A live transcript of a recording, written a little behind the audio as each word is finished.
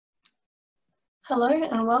Hello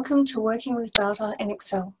and welcome to Working with Data in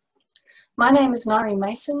Excel. My name is Nari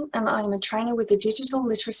Mason and I am a trainer with the Digital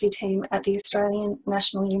Literacy team at the Australian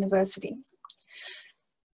National University.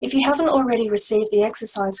 If you haven't already received the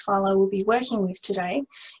exercise file I will be working with today,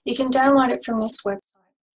 you can download it from this website.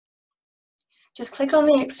 Just click on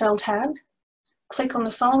the Excel tab, click on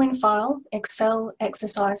the following file, Excel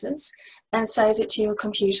Exercises, and save it to your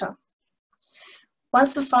computer.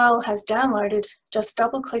 Once the file has downloaded, just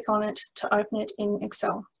double-click on it to open it in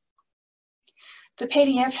Excel. The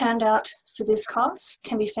PDF handout for this class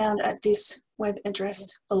can be found at this web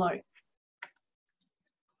address below.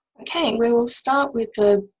 Okay, we will start with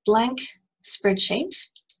the blank spreadsheet,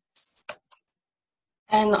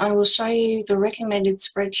 and I will show you the recommended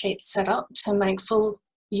spreadsheet setup to make full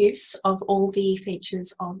use of all the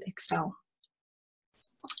features of Excel.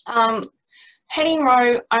 Heading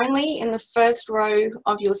row only in the first row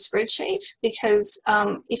of your spreadsheet, because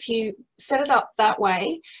if you set it up that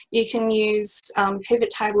way, you can use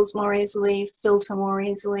pivot tables more easily, filter more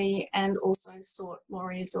easily, and also sort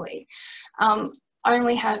more easily.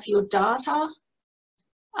 Only have your data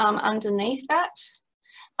underneath that.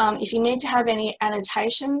 If you need to have any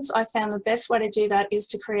annotations, I found the best way to do that is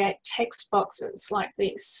to create text boxes like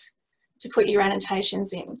this to put your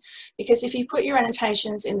annotations in. Because if you put your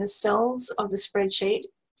annotations in the cells of the spreadsheet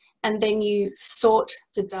and then you sort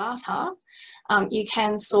the data, you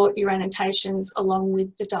can sort your annotations along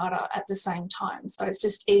with the data at the same time. So it's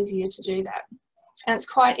just easier to do that. And it's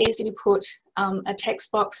quite easy to put a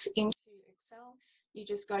text box into Excel. You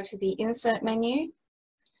just go to the Insert menu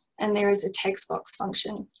and there is a text box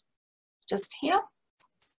function just here.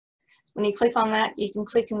 When you click on that, you can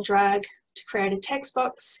click and drag to create a text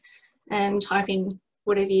box and type in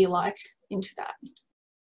whatever you like into that.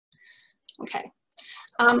 Okay.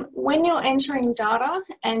 When you're entering data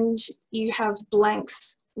and you have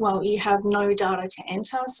blanks, well, you have no data to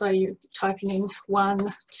enter, so you're typing in 1,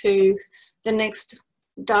 2, the next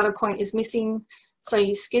data point is missing, so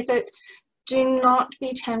you skip it. Do not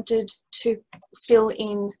be tempted to fill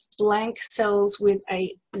in blank cells with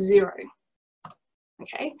a 0.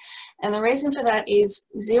 Okay, and the reason for that is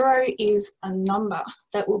 0 is a number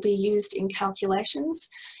that will be used in calculations.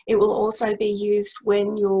 It will also be used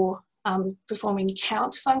when you're performing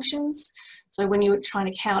count functions. So when you're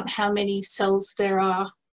trying to count how many cells there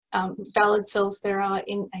are, valid cells there are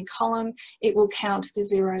in a column, it will count the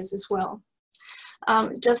zeros as well.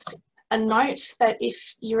 Just a note that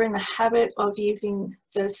if you're in the habit of using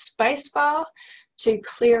the space bar to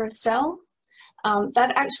clear a cell,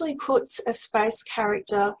 that actually puts a space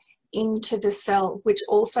character into the cell, which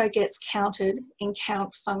also gets counted in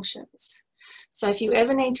count functions. So if you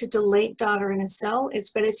ever need to delete data in a cell, it's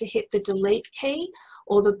better to hit the delete key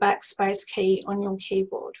or the backspace key on your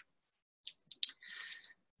keyboard.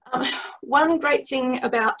 One great thing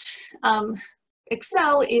about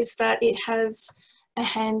Excel is that it has a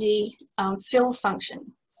handy fill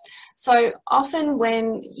function. So often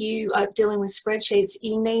when you are dealing with spreadsheets,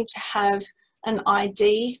 you need to have an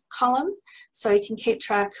ID column so you can keep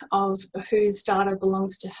track of whose data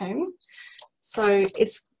belongs to whom. So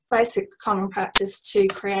it's basic common practice to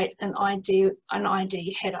create an ID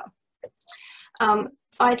header.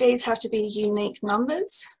 IDs have to be unique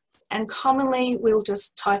numbers, and commonly we'll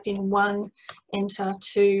just type in 1, enter,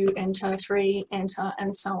 2, enter, 3, enter,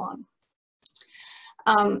 and so on.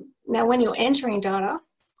 Now when you're entering data,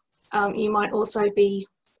 you might also be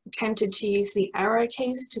tempted to use the arrow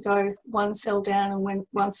keys to go one cell down and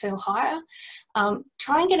one cell higher.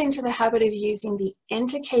 Try and get into the habit of using the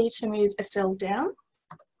enter key to move a cell down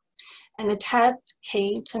and the tab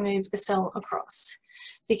key to move the cell across.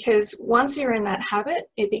 Because once you're in that habit,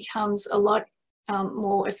 it becomes a lot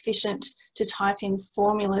more efficient to type in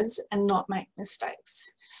formulas and not make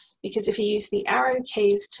mistakes. Because if you use the arrow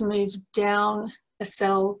keys to move down a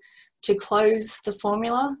cell to close the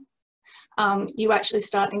formula, you actually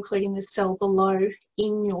start including the cell below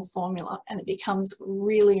in your formula and it becomes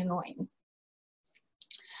really annoying.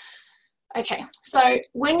 Okay, so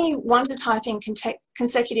when you want to type in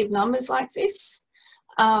consecutive numbers like this,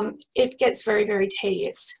 it gets very, very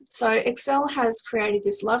tedious. So Excel has created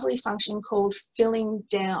this lovely function called filling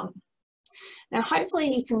down. Now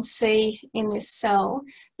hopefully you can see in this cell,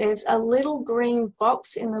 there's a little green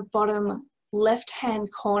box in the bottom left-hand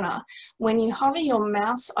corner. When you hover your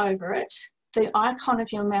mouse over it, the icon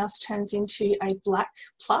of your mouse turns into a black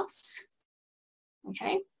plus.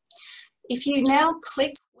 Okay. If you now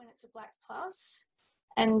click when it's a black plus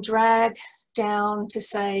and drag down to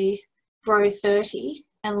say row 30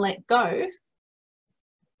 and let go,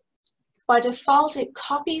 by default it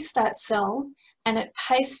copies that cell and it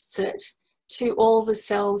pastes it to all the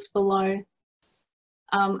cells below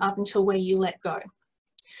up until where you let go.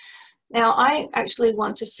 Now I actually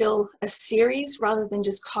want to fill a series rather than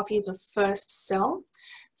just copy the first cell.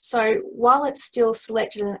 So while it's still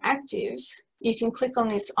selected and active, you can click on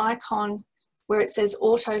this icon where it says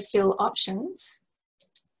autofill options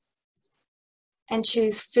and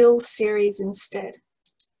choose fill series instead.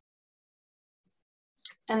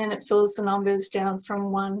 And then it fills the numbers down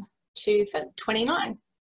from 1 to 29.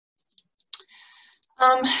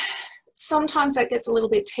 Sometimes that gets a little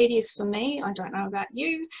bit tedious for me. I don't know about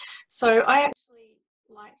you. So I actually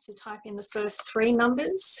like to type in the first 3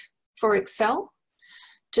 numbers for Excel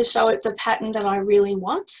to show it the pattern that I really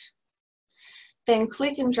want. Then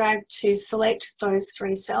click and drag to select those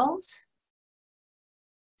 3 cells.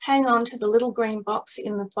 Hang on to the little green box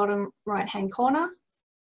in the bottom right-hand corner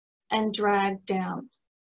and drag down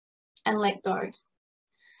and let go.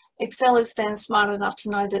 Excel is then smart enough to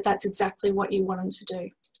know that that's exactly what you want them to do.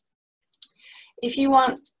 If you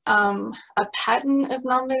want a pattern of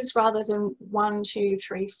numbers rather than 1, 2,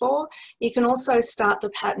 3, 4, you can also start the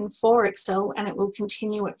pattern for Excel and it will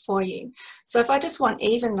continue it for you. So if I just want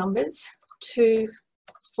even numbers, 2,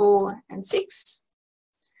 4, and 6,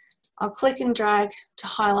 I'll click and drag to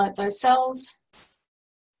highlight those cells,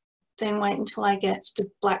 then wait until I get the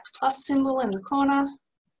black plus symbol in the corner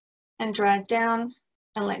and drag down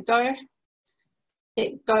and let go.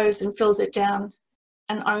 It goes and fills it down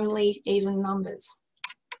and only even numbers.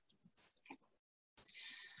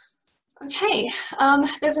 Okay,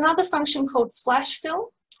 there's another function called flash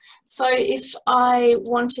fill. So if I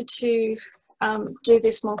wanted to do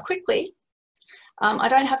this more quickly, I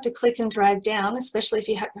don't have to click and drag down, especially if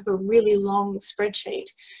you have a really long spreadsheet.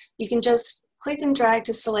 You can just click and drag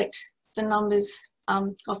to select the numbers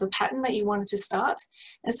of the pattern that you wanted to start.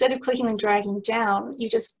 Instead of clicking and dragging down, you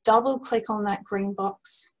just double click on that green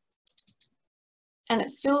box and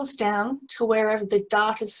it fills down to wherever the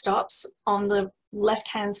data stops on the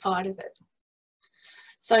left-hand side of it.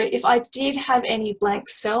 So if I did have any blank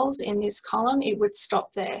cells in this column, it would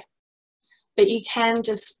stop there. But you can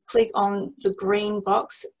just click on the green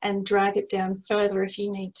box and drag it down further if you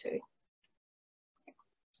need to.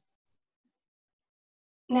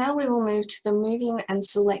 Now we will move to the Moving and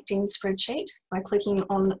Selecting spreadsheet by clicking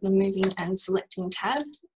on the Moving and Selecting tab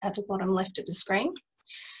at the bottom left of the screen.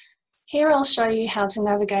 Here I'll show you how to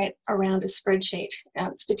navigate around a spreadsheet.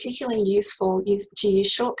 It's particularly useful to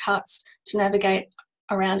use shortcuts to navigate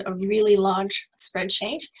around a really large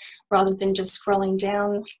spreadsheet rather than just scrolling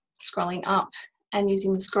down, scrolling up, and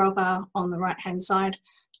using the scroll bar on the right-hand side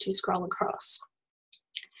to scroll across.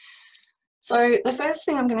 So the first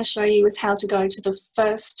thing I'm going to show you is how to go to the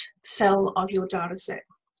first cell of your data set.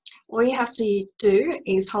 All you have to do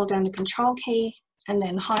is hold down the Control key and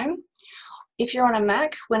then Home. If you're on a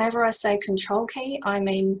Mac, whenever I say Control key, I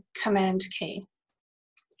mean Command key.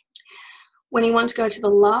 When you want to go to the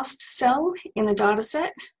last cell in the data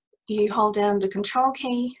set, you hold down the Control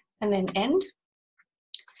key and then End.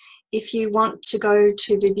 If you want to go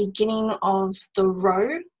to the beginning of the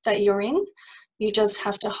row that you're in, you just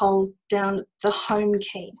have to hold down the Home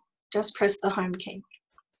key. Just press the Home key.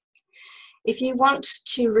 If you want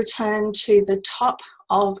to return to the top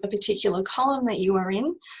of a particular column that you are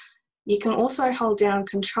in, you can also hold down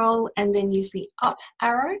Control and then use the up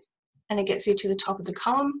arrow and it gets you to the top of the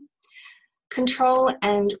column. Control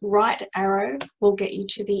and right arrow will get you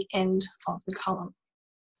to the end of the column.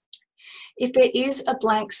 If there is a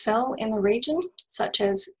blank cell in the region, such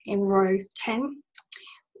as in row 10,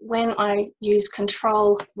 when I use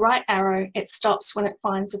Control right arrow, it stops when it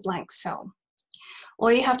finds a blank cell.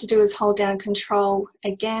 All you have to do is hold down Control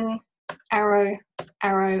again, arrow,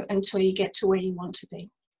 arrow until you get to where you want to be.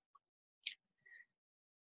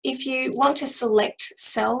 If you want to select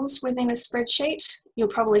cells within a spreadsheet, you're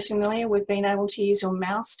probably familiar with being able to use your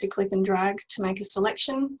mouse to click and drag to make a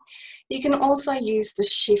selection. You can also use the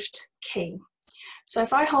Shift key. So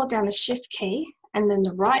if I hold down the Shift key and then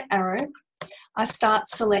the right arrow, I start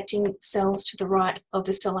selecting cells to the right of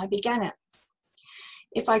the cell I began at.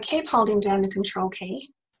 If I keep holding down the Control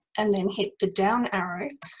key and then hit the down arrow,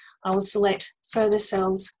 I will select further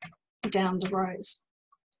cells down the rows.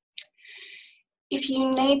 If you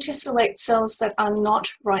need to select cells that are not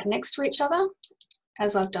right next to each other,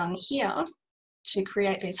 as I've done here to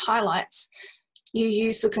create these highlights, you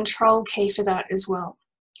use the Control key for that as well.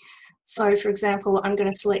 So for example, I'm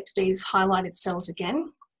going to select these highlighted cells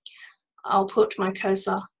again. I'll put my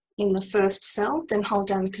cursor in the first cell, then hold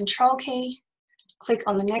down the Control key, click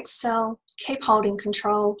on the next cell, keep holding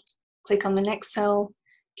Control, click on the next cell,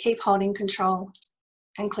 keep holding Control,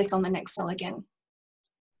 and click on the next cell again.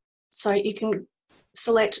 So you can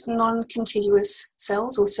select non-contiguous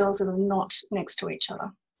cells or cells that are not next to each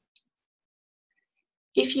other.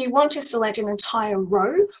 If you want to select an entire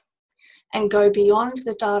row and go beyond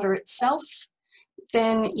the data itself,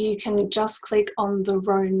 then you can just click on the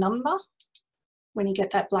row number when you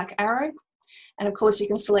get that black arrow. And of course you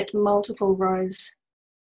can select multiple rows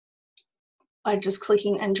by just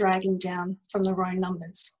clicking and dragging down from the row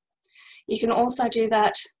numbers. You can also do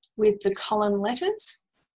that with the column letters,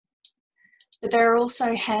 but there are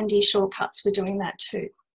also handy shortcuts for doing that too.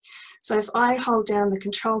 So if I hold down the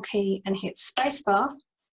Control key and hit spacebar,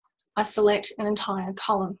 I select an entire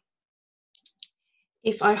column.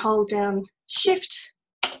 If I hold down Shift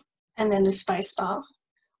and then the spacebar,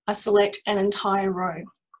 I select an entire row,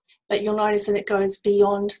 but you'll notice that it goes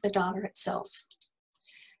beyond the data itself.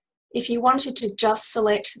 If you wanted to just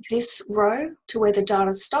select this row to where the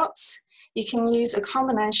data stops, you can use a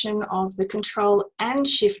combination of the Control and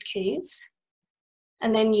Shift keys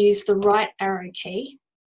and then use the right arrow key,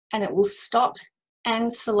 and it will stop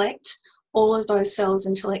and select all of those cells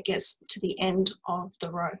until it gets to the end of the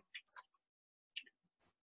row.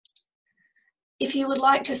 If you would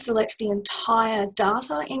like to select the entire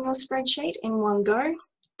data in your spreadsheet in one go,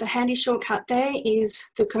 the handy shortcut there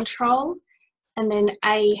is the Control and then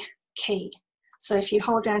A key. So if you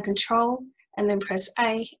hold down Control and then press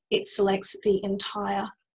A, it selects the entire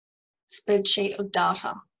spreadsheet of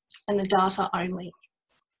data and the data only.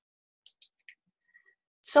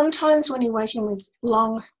 Sometimes when you're working with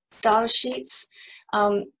long data sheets,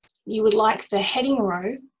 you would like the heading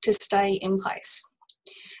row to stay in place.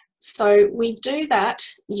 So we do that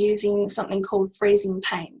using something called freezing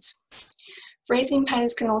panes. Freezing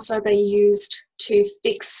panes can also be used to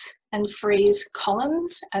fix and freeze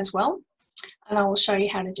columns as well, and I will show you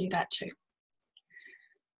how to do that too.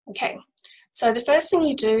 Okay, so the first thing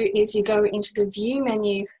you do is you go into the View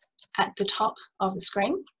menu at the top of the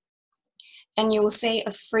screen, and you will see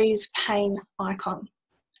a freeze pane icon.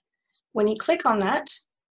 When you click on that,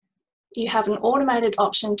 you have an automated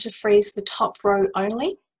option to freeze the top row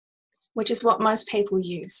only, which is what most people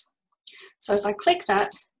use. So if I click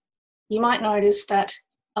that, you might notice that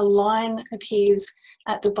a line appears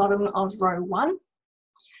at the bottom of row 1.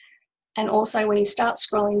 And also when you start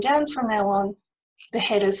scrolling down from now on, the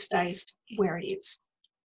header stays where it is.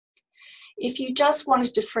 If you just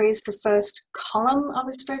wanted to freeze the first column of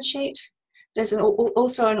a spreadsheet, there's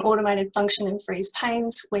also an automated function in Freeze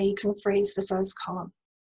Panes where you can freeze the first column.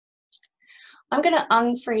 I'm going to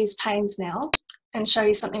unfreeze panes now and show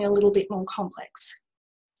you something a little bit more complex.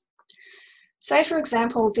 Say, for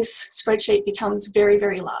example, this spreadsheet becomes very,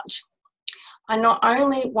 very large. I not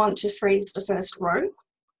only want to freeze the first row,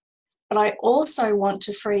 but I also want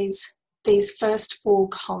to freeze these first 4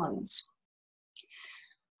 columns.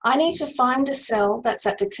 I need to find a cell that's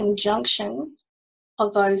at the conjunction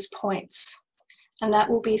of those points, and that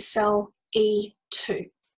will be cell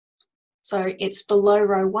E2. So it's below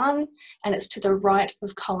row 1 and it's to the right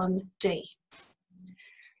of column D.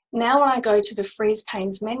 Now when I go to the Freeze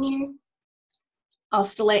Panes menu, I'll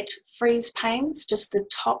select Freeze Panes, just the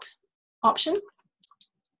top option.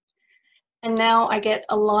 And now I get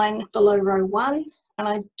a line below row 1, and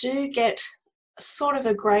I do get sort of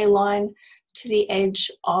a grey line to the edge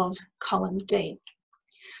of column D.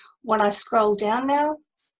 When I scroll down now,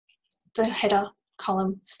 the header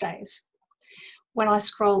column stays. When I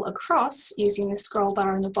scroll across using the scroll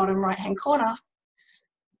bar in the bottom right hand corner,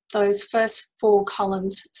 those first 4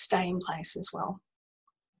 columns stay in place as well.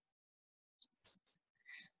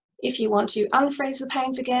 If you want to unfreeze the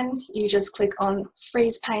panes again, you just click on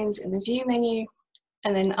Freeze Panes in the View menu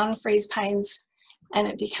and then Unfreeze Panes, and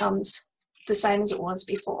it becomes the same as it was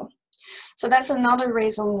before. So that's another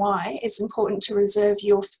reason why it's important to reserve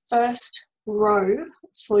your first row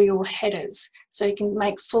for your headers so you can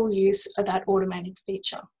make full use of that automated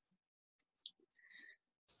feature.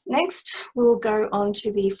 Next, we'll go on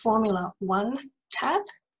to the Formula 1 tab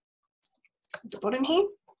at the bottom here,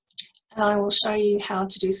 and I will show you how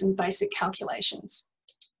to do some basic calculations.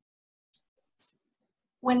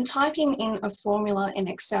 When typing in a formula in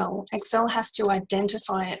Excel, Excel has to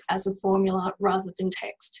identify it as a formula rather than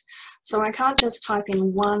text. So I can't just type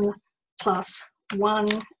in 1 plus 1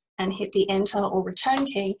 and hit the enter or return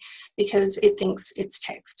key because it thinks it's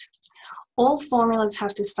text. All formulas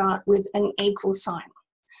have to start with an equal sign,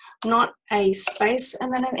 not a space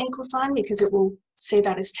and then an equal sign, because it will see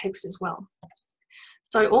that as text as well.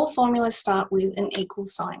 So all formulas start with an equal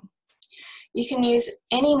sign. You can use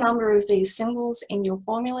any number of these symbols in your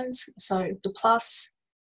formulas, so the plus,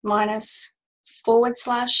 minus, /,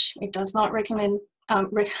 it does not recognize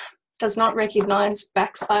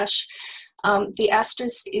backslash. The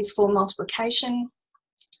asterisk is for multiplication,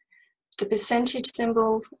 The percentage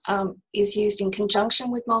symbol is used in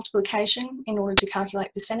conjunction with multiplication in order to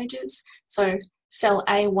calculate percentages. So cell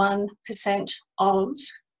A1 percent of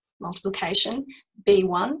multiplication,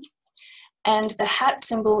 B1. And the hat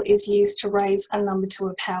symbol is used to raise a number to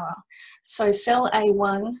a power. So cell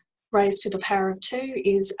A1 raised to the power of 2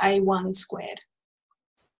 is A1 squared.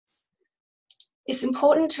 It's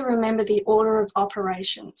important to remember the order of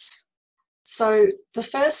operations. So the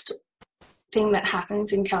first thing that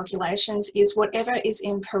happens in calculations is whatever is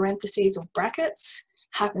in parentheses or brackets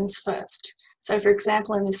happens first. So for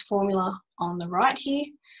example, in this formula on the right here,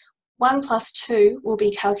 1 plus 2 will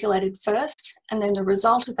be calculated first, and then the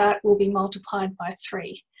result of that will be multiplied by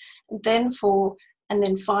 3. And then 4, and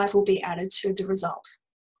then 5 will be added to the result.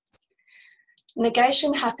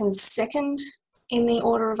 Negation happens second in the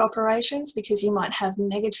order of operations because you might have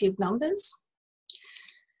negative numbers.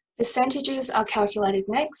 Percentages are calculated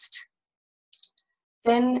next.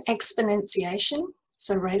 Then exponentiation,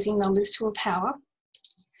 so raising numbers to a power,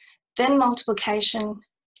 then multiplication,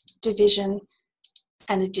 division,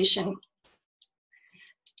 and addition.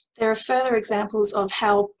 There are further examples of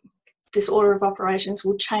how this order of operations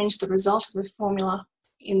will change the result of a formula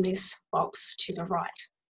in this box to the right.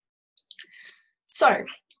 So,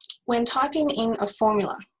 when typing in a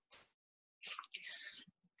formula,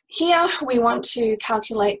 here we want to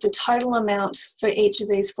calculate the total amount for each of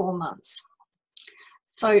these 4 months.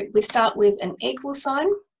 So we start with an equal sign.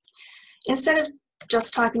 Instead of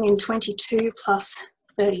just typing in 22 plus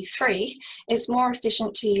 33, it's more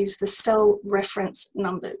efficient to use the cell reference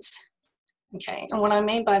numbers. Okay, and what I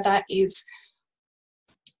mean by that is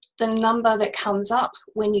the number that comes up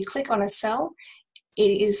when you click on a cell,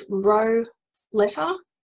 it is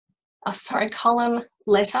column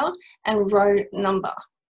letter and row number.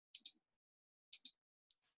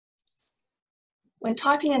 When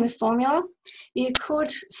typing in a formula, you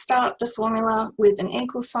could start the formula with an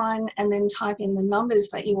equal sign and then type in the numbers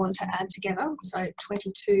that you want to add together, so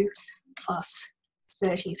 22 plus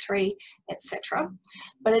 33, etc.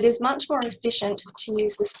 But it is much more efficient to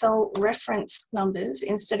use the cell reference numbers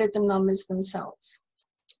instead of the numbers themselves.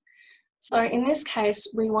 So in this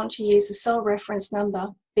case, we want to use the cell reference number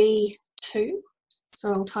B2,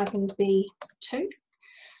 so I'll type in B2.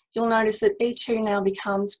 You'll notice that B2 now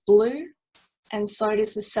becomes blue, and so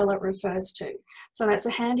does the cell it refers to. So that's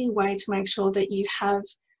a handy way to make sure that you have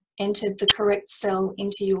entered the correct cell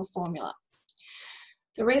into your formula.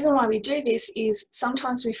 The reason why we do this is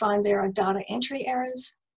sometimes we find there are data entry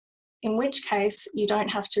errors, in which case you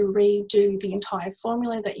don't have to redo the entire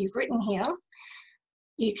formula that you've written here.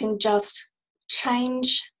 You can just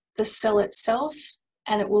change the cell itself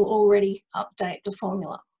and it will already update the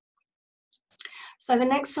formula. So the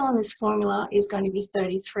next cell in this formula is going to be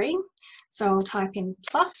 33. So I'll type in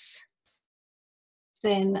plus,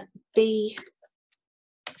 then B3,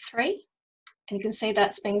 and you can see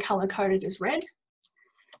that's been color-coded as red.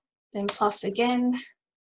 Then plus again.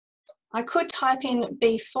 I could type in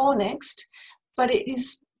B4 next, but it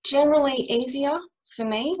is generally easier for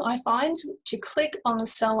me, I find, to click on the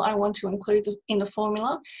cell I want to include in the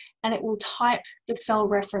formula, and it will type the cell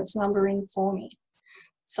reference number in for me.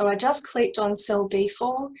 So I just clicked on cell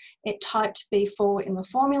B4, it typed B4 in the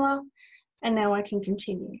formula, and now I can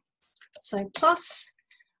continue. So plus,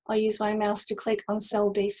 I'll use my mouse to click on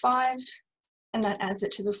cell B5, and that adds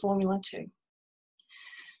it to the formula too.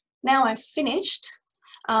 Now I've finished,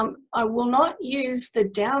 I will not use the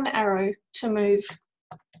down arrow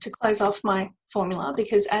to close off my formula,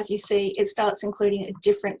 because as you see, it starts including a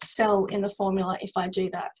different cell in the formula if I do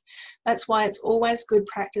that. That's why it's always good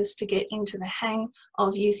practice to get into the hang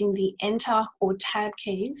of using the Enter or Tab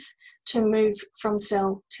keys to move from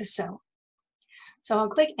cell to cell. So I'll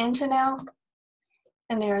click Enter now,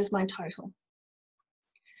 and there is my total.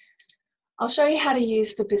 I'll show you how to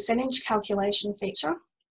use the percentage calculation feature.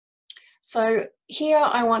 So here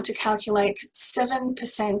I want to calculate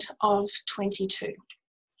 7% of 22.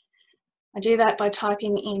 I do that by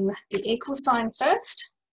typing in the equal sign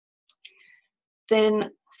first,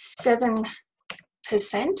 then 7%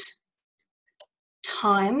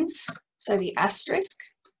 times, so the asterisk,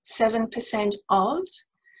 7% of,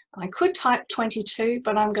 I could type 22,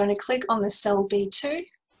 but I'm going to click on the cell B2,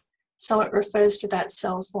 so it refers to that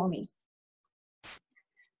cell for me.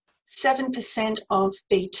 7% of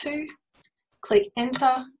B2, click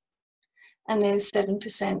Enter, and there's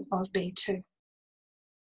 7% of B2.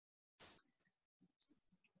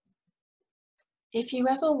 If you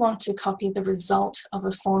ever want to copy the result of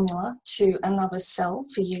a formula to another cell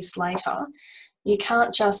for use later, you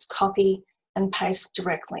can't just copy and paste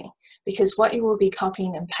directly, because what you will be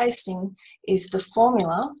copying and pasting is the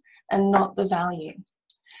formula and not the value.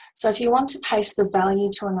 So if you want to paste the value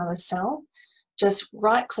to another cell, just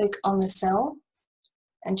right click on the cell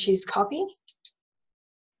and choose copy.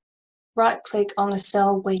 Right click on the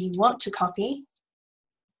cell where you want to copy,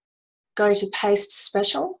 go to paste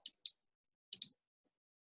special,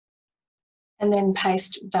 and then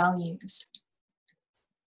paste values.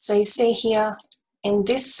 So you see here in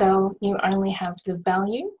this cell you only have the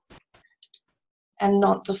value and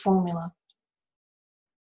not the formula.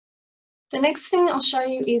 The next thing I'll show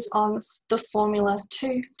you is on the Formula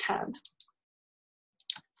 2 tab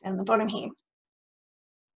down the bottom here.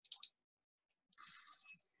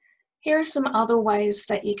 Here are some other ways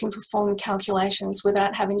that you can perform calculations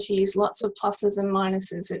without having to use lots of pluses and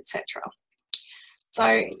minuses, etc.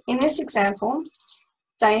 So in this example,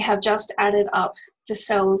 they have just added up the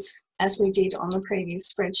cells as we did on the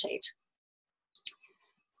previous spreadsheet.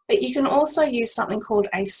 But you can also use something called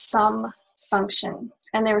a sum function.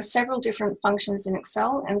 And there are several different functions in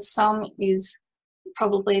Excel, and sum is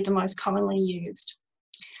probably the most commonly used.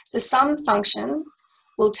 The sum function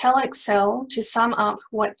will tell Excel to sum up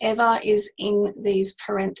whatever is in these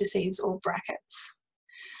parentheses or brackets.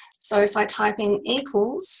 So if I type in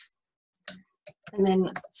equals and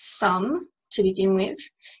then sum to begin with,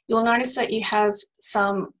 you'll notice that you have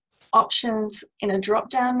some options in a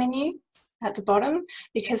drop-down menu at the bottom,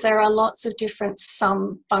 because there are lots of different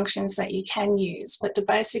sum functions that you can use, but the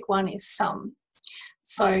basic one is sum.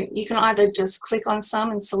 So you can either just click on sum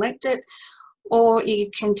and select it, or you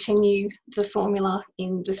continue the formula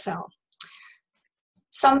in the cell.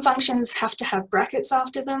 Some functions have to have brackets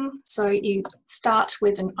after them, so you start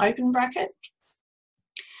with an open bracket.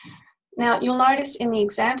 Now you'll notice in the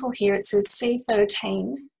example here it says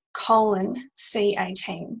C13 colon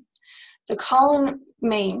C18. The colon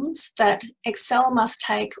means that Excel must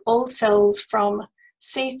take all cells from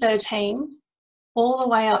C13 all the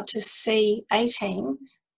way up to C18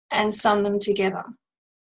 and sum them together.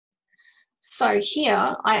 So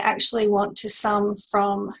here I actually want to sum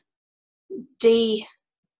from D13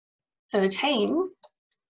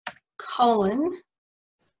 colon,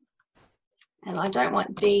 and I don't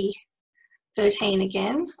want D13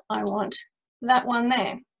 again, I want that one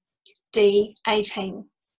there, D18.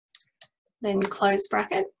 Then close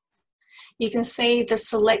bracket. You can see the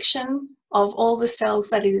selection of all the cells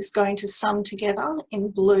that it is going to sum together in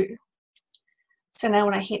blue. So now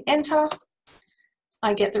when I hit enter,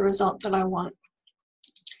 I get the result that I want.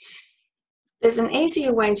 There's an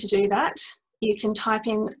easier way to do that. You can type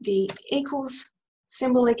in the equals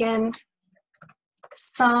symbol again,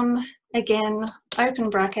 sum again, open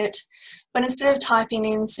bracket, but instead of typing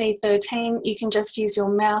in C13, you can just use your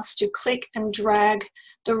mouse to click and drag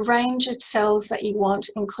the range of cells that you want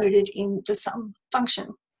included in the sum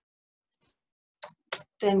function.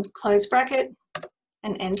 Then close bracket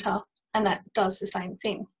and enter, and that does the same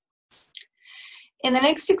thing. In the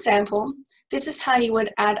next example, this is how you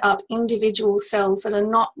would add up individual cells that are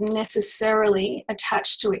not necessarily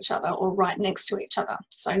attached to each other or right next to each other,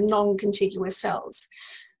 so non-contiguous cells.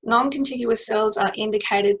 Non-contiguous cells are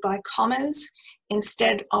indicated by commas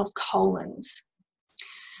instead of colons.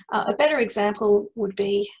 A better example would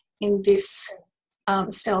be in this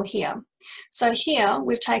cell here. So here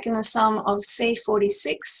we've taken the sum of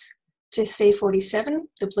C46 to C47,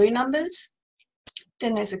 the blue numbers.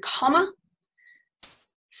 Then there's a comma,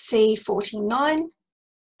 C49,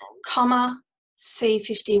 comma,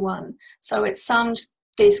 C51. So it summed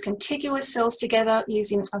these contiguous cells together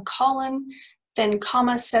using a colon, then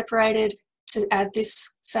comma separated to add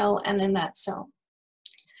this cell and then that cell.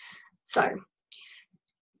 So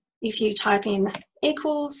if you type in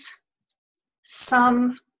equals,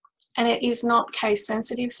 sum, and it is not case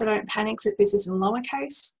sensitive, so don't panic that this is in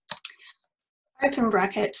lowercase, open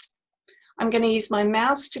bracket, I'm going to use my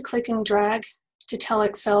mouse to click and drag to tell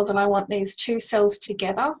Excel that I want these two cells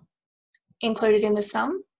together included in the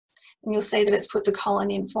sum, and you'll see that it's put the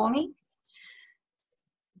colon in for me.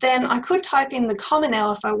 Then I could type in the comma now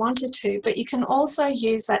if I wanted to, but you can also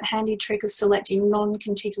use that handy trick of selecting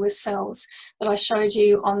non-contiguous cells that I showed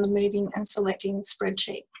you on the moving and selecting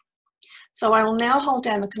spreadsheet. So I will now hold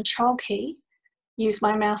down the Control key, use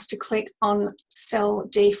my mouse to click on cell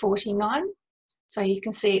D49, so you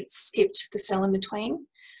can see it skipped the cell in between.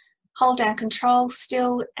 Hold down Control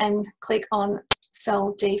still and click on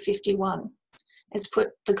cell D51. It's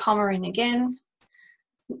put the comma in again.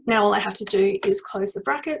 Now all I have to do is close the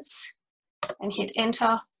brackets and hit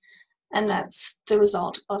enter, and that's the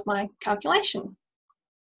result of my calculation.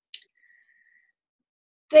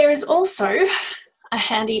 There is also a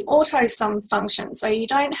handy auto sum function, so you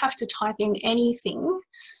don't have to type in anything,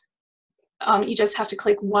 you just have to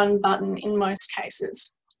click one button in most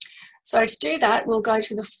cases. So to do that, we'll go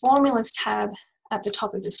to the Formulas tab at the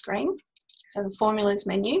top of the screen, so the Formulas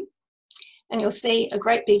menu, and you'll see a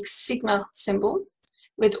great big sigma symbol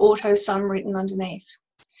with auto sum written underneath.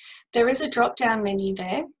 There is a drop-down menu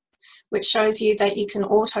there which shows you that you can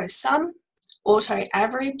auto sum, auto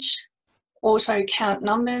average, auto count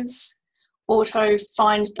numbers, auto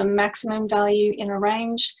find the maximum value in a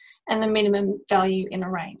range and the minimum value in a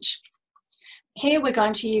range. Here we're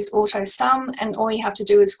going to use auto sum, and all you have to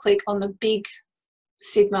do is click on the big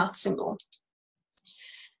sigma symbol.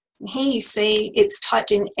 And here you see it's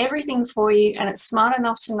typed in everything for you, and it's smart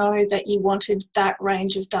enough to know that you wanted that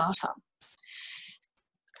range of data.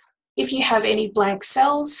 If you have any blank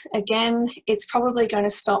cells, again, it's probably going to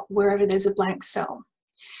stop wherever there's a blank cell.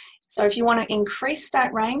 So if you want to increase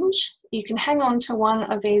that range, you can hang on to one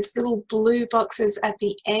of these little blue boxes at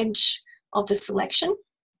the edge of the selection.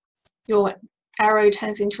 Your arrow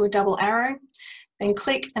turns into a double arrow. Then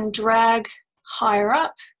click and drag higher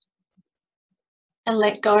up and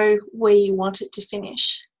let go where you want it to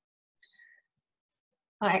finish.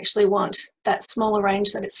 I actually want that smaller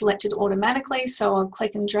range that it's selected automatically, so I'll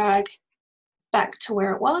click and drag back to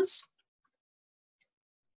where it was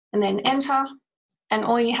and then enter, and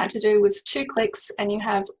all you had to do was 2 clicks and you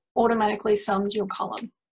have automatically summed your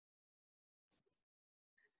column.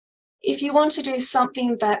 If you want to do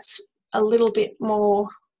something that's a little bit more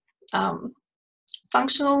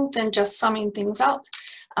functional than just summing things up,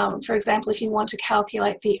 for example, if you want to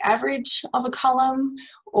calculate the average of a column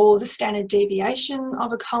or the standard deviation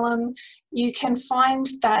of a column, you can find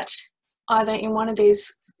that either in one of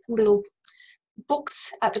these little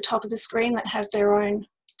books at the top of the screen that have their own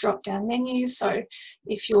drop-down menus. So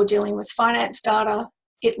if you're dealing with finance data,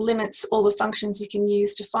 it limits all the functions you can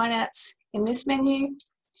use to finance in this menu.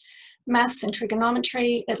 Maths and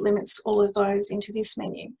trigonometry, it limits all of those into this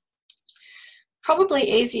menu. Probably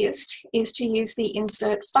easiest is to use the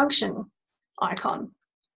Insert Function icon.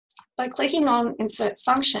 By clicking on Insert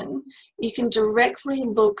Function, you can directly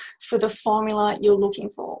look for the formula you're looking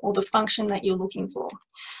for or the function that you're looking for.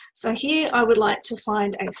 So here I would like to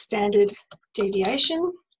find a standard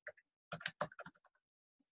deviation.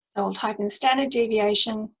 So I'll type in standard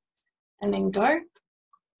deviation and then go.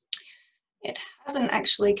 It hasn't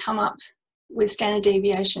actually come up with standard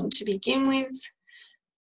deviation to begin with,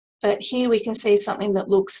 but here we can see something that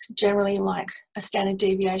looks generally like a standard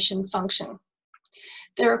deviation function.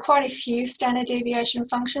 There are quite a few standard deviation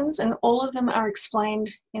functions, and all of them are explained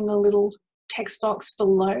in the little text box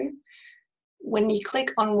below. When you click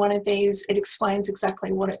on one of these, it explains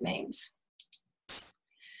exactly what it means.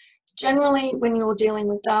 Generally, when you're dealing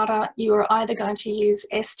with data, you are either going to use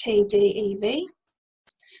STDEV,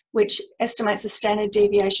 which estimates a standard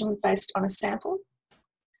deviation based on a sample,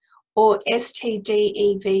 or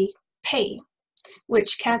STDEVP,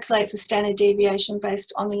 which calculates a standard deviation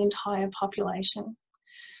based on the entire population.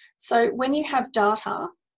 So when you have data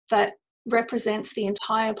that represents the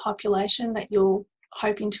entire population that you're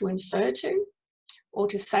hoping to infer to or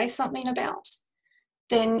to say something about,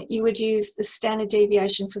 then you would use the standard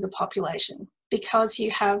deviation for the population because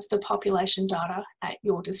you have the population data at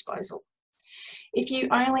your disposal. If you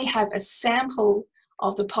only have a sample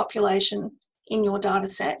of the population in your data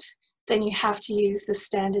set, then you have to use the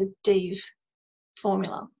standard DEV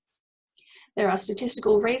formula. There are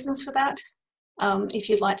statistical reasons for that. If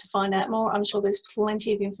you'd like to find out more, I'm sure there's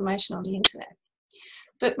plenty of information on the internet.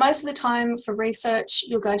 But most of the time for research,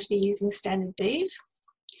 you're going to be using standard DEV.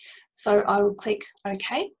 So I will click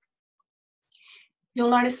OK. You'll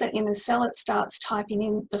notice that in the cell it starts typing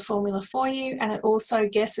in the formula for you, and it also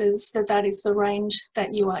guesses that that is the range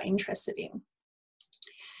that you are interested in.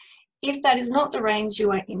 If that is not the range you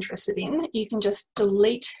are interested in, you can just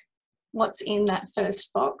delete what's in that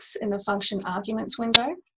first box in the function arguments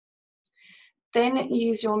window. Then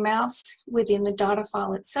use your mouse within the data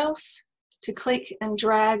file itself to click and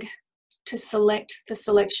drag to select the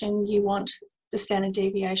selection you want the standard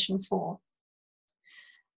deviation for.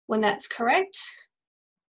 When that's correct,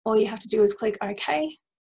 all you have to do is click OK,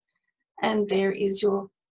 and there is your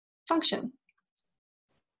function.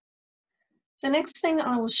 The next thing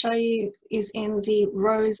I will show you is in the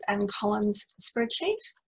rows and columns spreadsheet.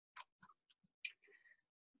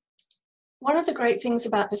 One of the great things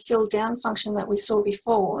about the fill down function that we saw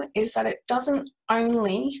before is that it doesn't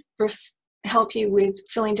only help you with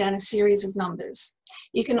filling down a series of numbers.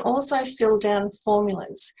 You can also fill down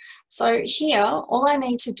formulas. So here, all I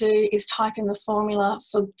need to do is type in the formula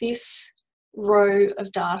for this row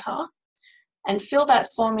of data and fill that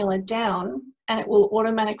formula down, and it will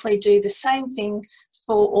automatically do the same thing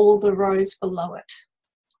for all the rows below it.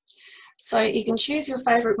 So you can choose your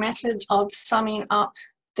favorite method of summing up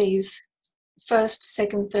these first,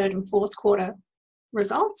 second, third and fourth quarter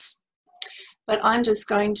results, but I'm just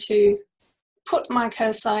going to put my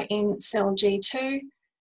cursor in cell G2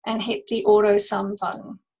 and hit the auto sum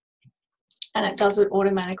button, and it does it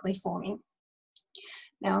automatically for me.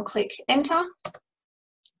 Now I'll click enter.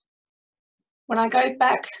 When I go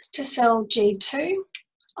back to cell G2,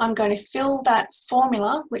 I'm going to fill that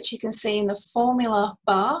formula, which you can see in the formula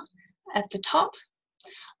bar at the top.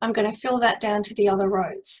 I'm going to fill that down to the other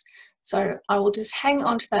rows. So I will just hang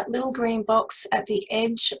on to that little green box at the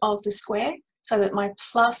edge of the square so that my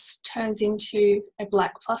plus turns into a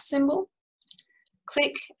black plus symbol.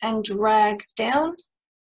 Click and drag down,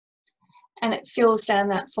 and it fills down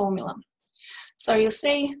that formula. So you'll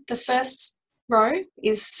see the first row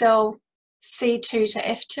is cell C2 to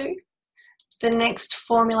F2. The next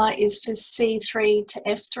formula is for C3 to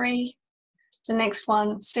F3. The next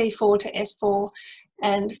one, C4 to F4,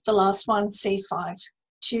 and the last one, C5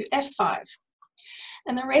 to F5.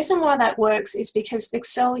 And the reason why that works is because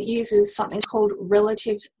Excel uses something called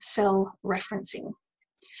relative cell referencing.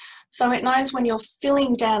 So it knows when you're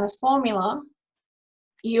filling down a formula,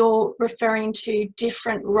 you're referring to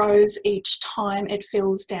different rows each time it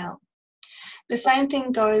fills down. The same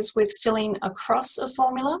thing goes with filling across a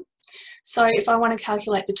formula. So if I want to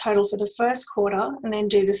calculate the total for the first quarter and then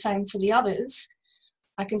do the same for the others,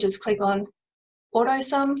 I can just click on auto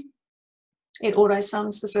sum. It auto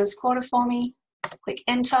sums the first quarter for me. Click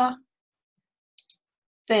enter.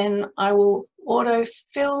 Then I will auto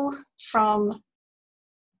fill from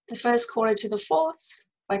the first quarter to the fourth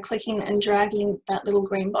by clicking and dragging that little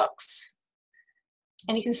green box.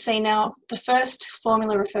 And you can see now the first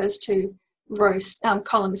formula refers to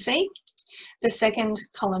column C, the second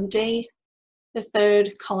column D, the third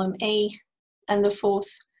column E, and the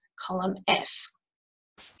fourth column F.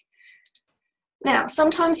 Now,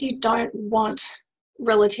 sometimes you don't want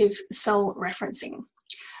relative cell referencing.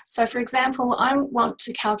 So for example, I want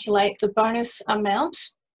to calculate the bonus amount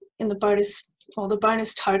in the bonus, or the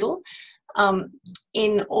bonus total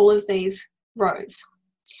in all of these rows.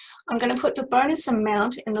 I'm going to put the bonus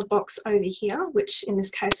amount in the box over here, which in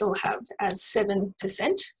this case I'll have as 7%.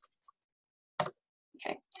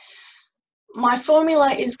 Okay. My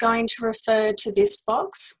formula is going to refer to this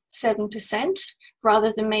box, 7%,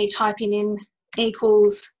 rather than me typing in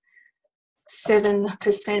equals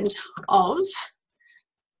 7% of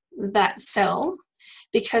that cell,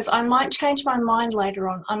 because I might change my mind later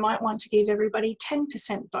on. I might want to give everybody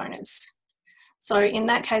 10% bonus. So in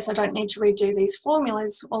that case, I don't need to redo these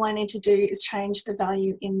formulas. All I need to do is change the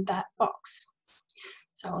value in that box.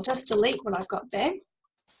 So I'll just delete what I've got there.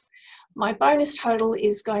 My bonus total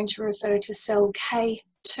is going to refer to cell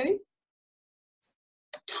K2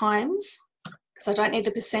 times, because I don't need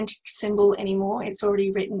the percentage symbol anymore. It's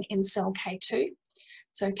already written in cell K2.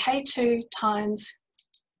 So K2 times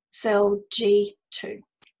cell G2.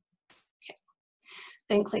 Okay.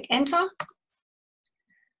 Then click enter.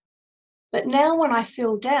 But now when I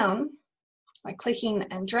fill down by clicking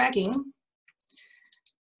and dragging,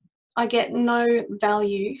 I get no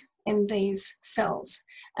value in these cells.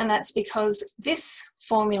 And that's because this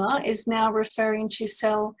formula is now referring to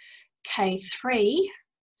cell K3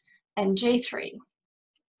 and G3.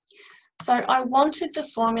 So I wanted the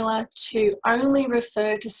formula to only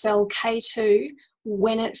refer to cell K2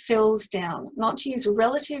 when it fills down, not to use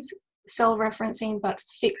relative cell referencing, but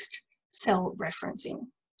fixed cell referencing.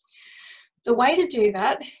 The way to do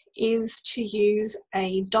that is to use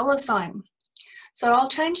a $sign. So I'll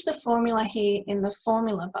change the formula here in the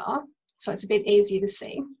formula bar, so it's a bit easier to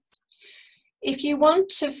see. If you want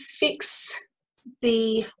to fix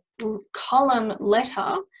the column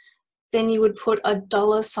letter, then you would put a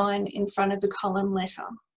 $sign in front of the column letter,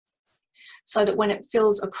 so that when it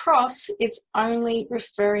fills across, it's only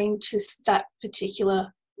referring to that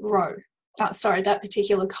particular row, that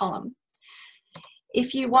particular column.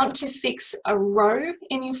 If you want to fix a row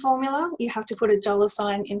in your formula, you have to put a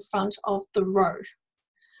 $sign in front of the row.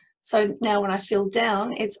 So now when I fill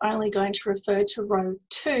down, it's only going to refer to row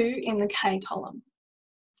 2 in the K column.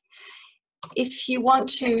 If you want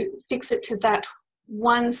to fix it to that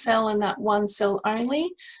one cell and that one cell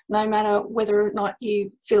only, no matter whether or not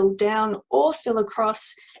you fill down or fill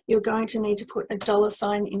across, you're going to need to put a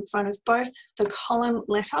 $sign in front of both the column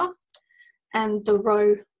letter and the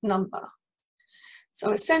row number.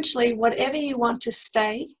 So essentially, whatever you want to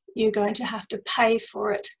stay, you're going to have to pay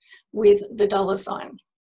for it with the $sign.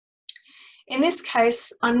 In this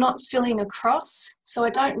case, I'm not filling across, so I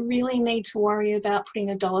don't really need to worry about putting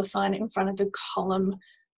a $sign in front of the column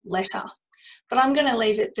letter. But I'm going to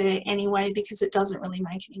leave it there anyway because it doesn't really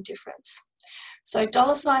make any difference. So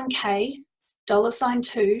 $K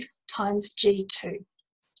 $2 times G2.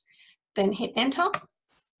 Then hit enter.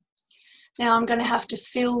 Now I'm going to have to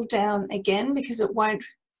fill down again because it won't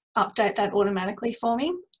update that automatically for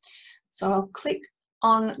me. So I'll click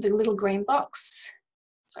on the little green box.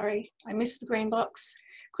 Sorry, I missed the green box.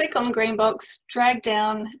 Click on the green box, drag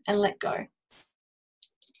down and let go.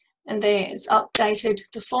 And there, it's updated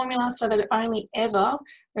the formula so that it only ever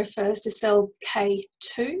refers to cell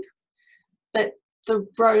K2, but the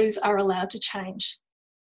rows are allowed to change.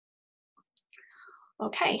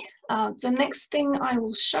 Okay, the next thing I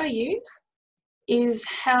will show you is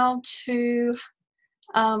how to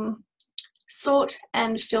sort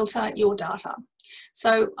and filter your data.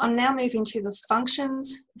 So I'm now moving to the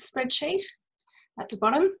functions spreadsheet at the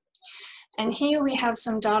bottom. And here we have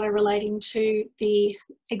some data relating to the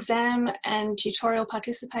exam and tutorial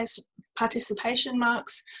participation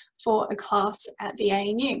marks for a class at the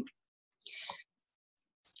ANU.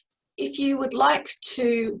 If you would like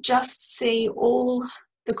to just see all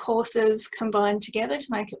the courses combined together to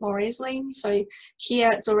make it more easily, so here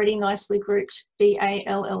it's already nicely grouped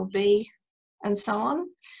BALLB and so on,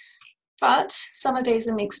 but some of these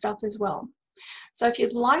are mixed up as well. So if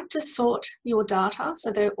you'd like to sort your data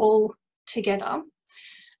so they're all together,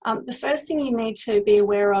 the first thing you need to be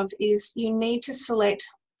aware of is you need to select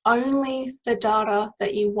only the data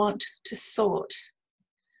that you want to sort.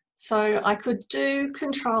 So I could do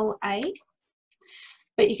Control A,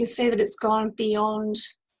 but you can see that it's gone beyond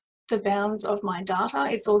the bounds of my data.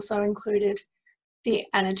 It's also included the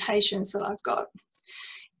annotations that I've got.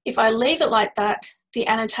 If I leave it like that, the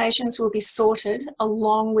annotations will be sorted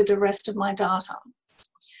along with the rest of my data.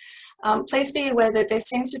 Please be aware that there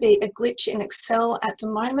seems to be a glitch in Excel at the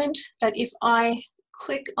moment, that if I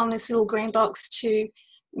click on this little green box to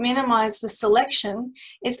minimize the selection,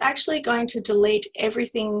 it's actually going to delete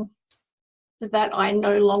everything that I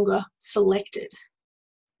no longer selected.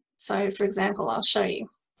 So for example, I'll show you.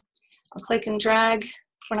 I'll click and drag.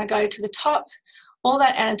 When I go to the top, all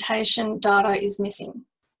that annotation data is missing.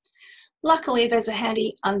 Luckily, there's a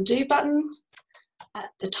handy undo button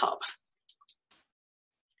at the top.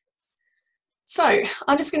 So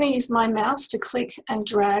I'm just going to use my mouse to click and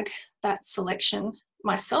drag that selection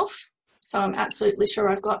myself. So I'm absolutely sure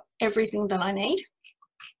I've got everything that I need.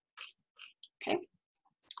 Okay.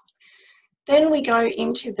 Then we go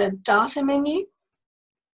into the data menu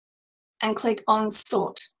and click on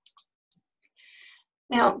sort.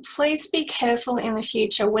 Now, please be careful in the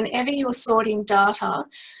future whenever you're sorting data,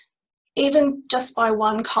 even just by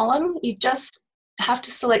one column, you just have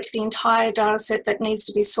to select the entire data set that needs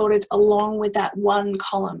to be sorted along with that one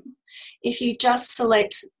column. If you just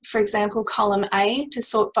select, for example, column A to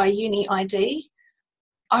sort by uni ID,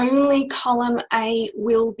 only column A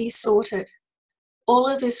will be sorted. All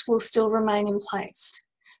of this will still remain in place.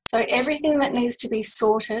 So everything that needs to be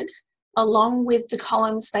sorted along with the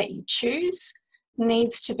columns that you choose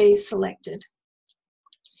needs to be selected.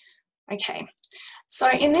 Okay,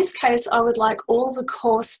 so in this case, I would like all the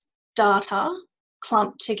course data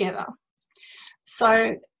clumped together.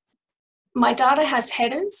 So my data has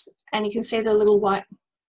headers, and you can see the little white,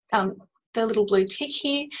 the little blue tick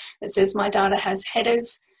here that says my data has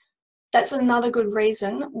headers. That's another good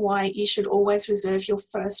reason why you should always reserve your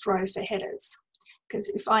first row for headers. Because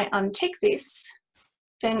if I untick this,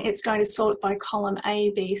 then it's going to sort by column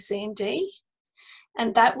A, B, C, and D,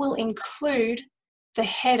 and that will include the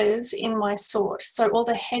headers in my sort. So all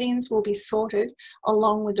the headings will be sorted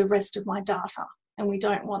along with the rest of my data, and we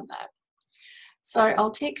don't want that. So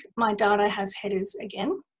I'll tick my data has headers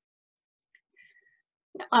again.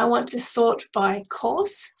 I want to sort by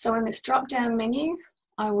course. So in this drop-down menu,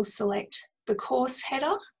 I will select the course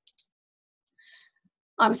header.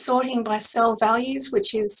 I'm sorting by cell values,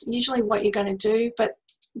 which is usually what you're going to do, but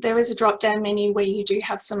there is a drop-down menu where you do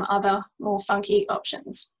have some other more funky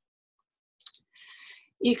options.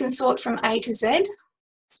 You can sort from A to Z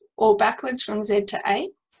or backwards from Z to A,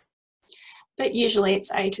 but usually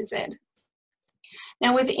it's A to Z.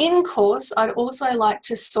 Now within course, I'd also like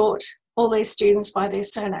to sort all these students by their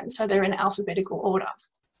surname, so they're in alphabetical order.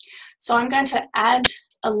 So I'm going to add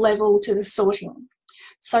a level to the sorting.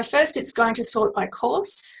 So first it's going to sort by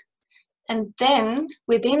course, and then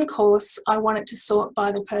within course, I want it to sort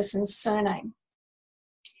by the person's surname.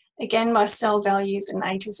 Again, by cell values and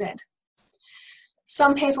A to Z.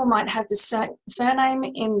 Some people might have the surname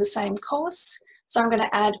in the same course, so I'm going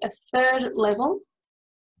to add a third level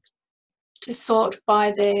to sort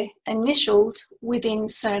by their initials within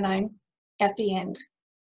surname at the end.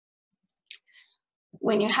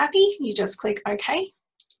 When you're happy, you just click OK,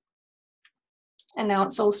 and now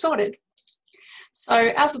it's all sorted.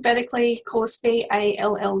 So alphabetically, course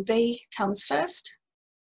BALLB comes first,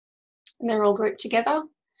 and they're all grouped together.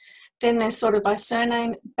 Then they're sorted by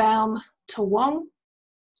surname, Baum to Wong.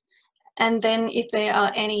 And then if there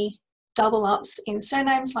are any double ups in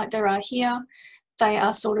surnames like there are here, they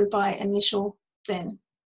are sorted by initial then.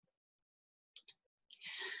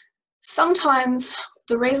 Sometimes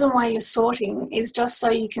the reason why you're sorting is just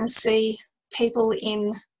so you can see people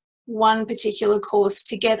in one particular course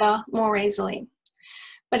together more easily.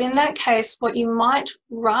 But in that case, what you might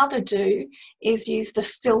rather do is use the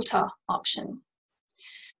filter option.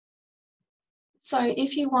 So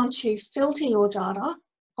if you want to filter your data,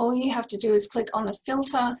 all you have to do is click on the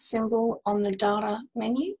filter symbol on the data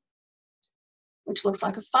menu, which looks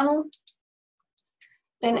like a funnel.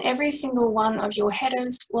 Then every single one of your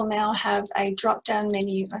headers will now have a drop-down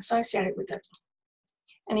menu associated with it.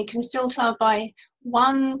 And you can filter by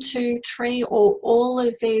 1, 2, 3, or all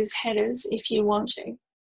of these headers if you want to.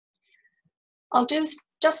 I'll just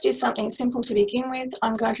do something simple to begin with.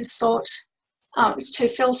 I'm going to to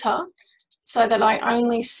filter so that I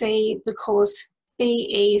only see the course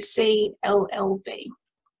BECLLB.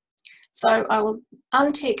 So I will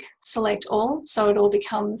untick select all so it all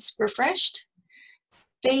becomes refreshed.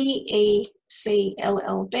 BECLLB,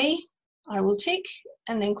 I will tick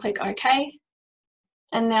and then click OK.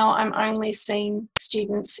 And now I'm only seeing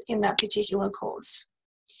students in that particular course.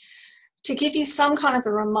 To give you some kind of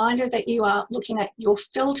a reminder that you are looking at your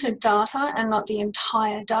filtered data and not the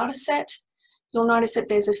entire data set, you'll notice that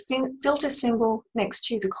there's a filter symbol next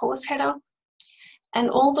to the course header, and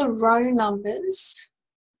all the row numbers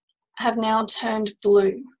have now turned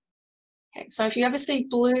blue. Okay, so if you ever see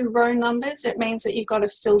blue row numbers, it means that you've got a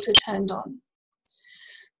filter turned on.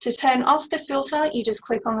 To turn off the filter, you just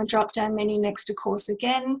click on the drop-down menu next to course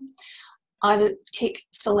again, either tick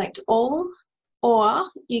select all,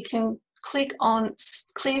 or you can click on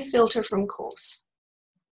clear filter from course,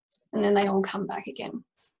 and then they all come back again.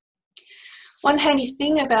 One handy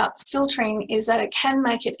thing about filtering is that it can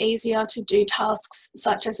make it easier to do tasks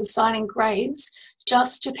such as assigning grades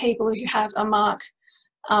just to people who have a mark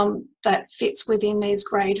that fits within these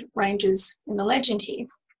grade ranges in the legend here.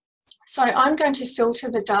 So I'm going to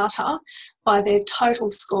filter the data by their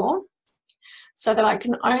total score so that I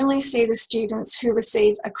can only see the students who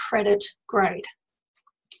receive a credit grade.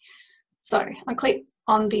 So I click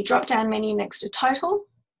on the drop-down menu next to total,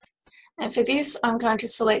 and for this I'm going to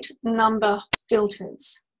select number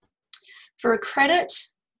filters. For a credit,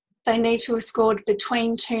 they need to have scored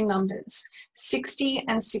between two numbers, 60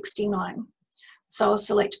 and 69. So I'll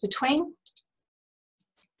select between.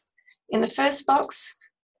 In the first box,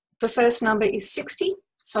 the first number is 60,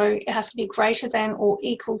 so it has to be greater than or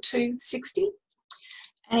equal to 60.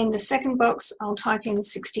 And in the second box, I'll type in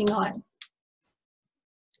 69.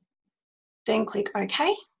 Then click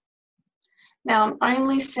OK. Now I'm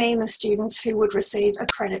only seeing the students who would receive a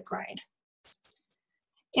credit grade.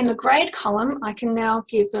 In the grade column, I can now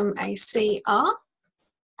give them a CR.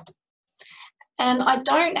 And I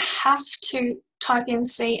don't have to type in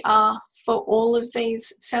CR for all of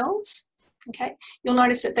these cells. Okay, you'll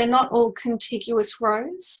notice that they're not all contiguous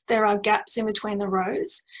rows. There are gaps in between the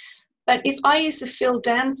rows. But if I use the fill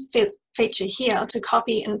down feature here to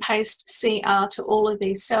copy and paste CR to all of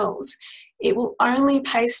these cells, it will only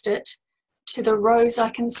paste it to the rows I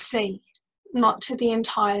can see, not to the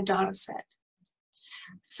entire data set.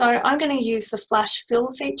 So I'm going to use the flash fill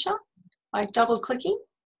feature by double clicking,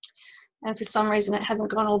 and for some reason it hasn't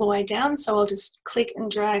gone all the way down, so I'll just click and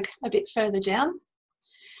drag a bit further down.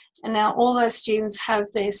 And now all those students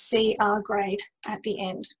have their CR grade at the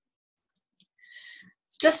end.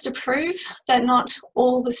 Just to prove that not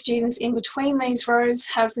all the students in between these rows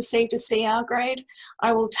have received a CR grade,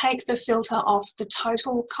 I will take the filter off the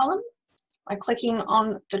total column by clicking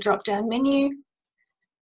on the drop-down menu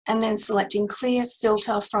and then selecting clear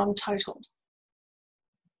filter from total.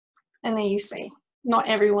 And there you see, not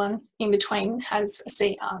everyone in between has a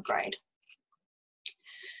CR grade.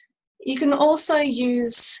 You can also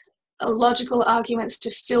use logical arguments to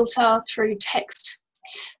filter through text.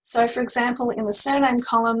 So for example, in the surname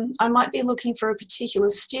column, I might be looking for a particular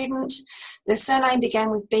student. Their surname began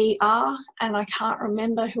with BR and I can't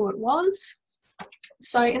remember who it was.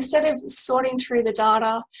 So instead of sorting through the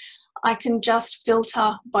data, I can just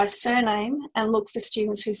filter by surname and look for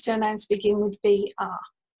students whose surnames begin with BR.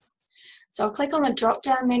 So I'll click on the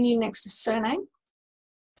drop-down menu next to surname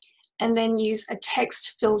and then use a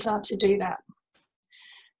text filter to do that.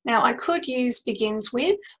 Now I could use begins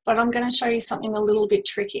with, but I'm going to show you something a little bit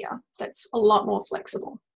trickier that's a lot more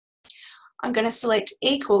flexible. I'm going to select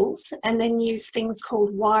equals and then use things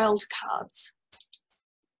called wildcards.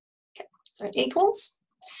 Okay, So equals.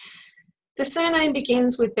 The surname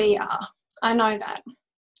begins with BR. I know that.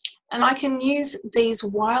 And I can use these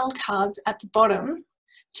wildcards at the bottom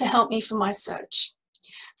to help me for my search.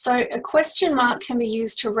 So a question mark can be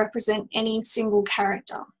used to represent any single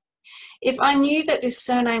character. If I knew that this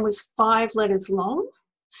surname was 5 letters long,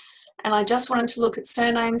 and I just wanted to look at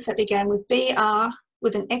surnames that began with BR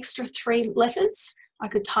with an extra 3 letters, I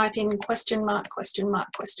could type in question mark, question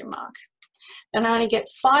mark, question mark. Then I only get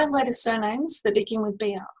 5-letter surnames that begin with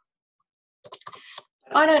BR.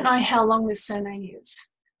 I don't know how long this surname is,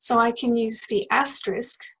 so I can use the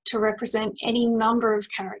asterisk to represent any number of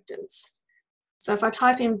characters. So if I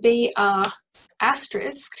type in BR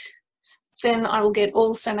asterisk, then I will get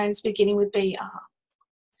all surnames beginning with BR.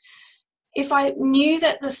 If I knew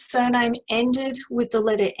that the surname ended with the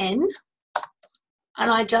letter N, and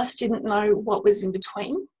I just didn't know what was in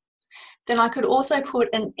between, then I could also put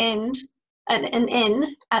an N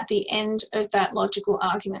at the end of that logical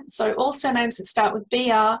argument. So all surnames that start with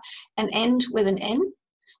BR and end with an N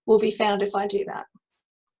will be found if I do that.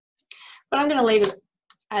 But I'm going to leave it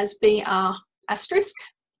as BR asterisk,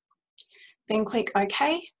 then click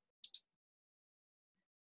OK.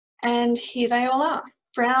 And here they all are,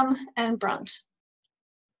 Brown and Brunt.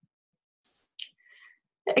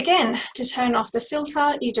 Again, to turn off the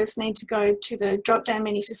filter, you just need to go to the drop-down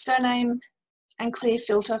menu for surname and clear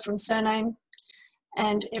filter from surname,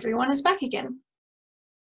 and everyone is back again.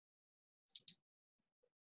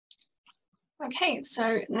 Okay,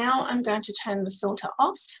 so now I'm going to turn the filter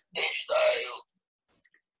off.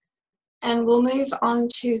 And we'll move on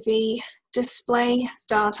to the display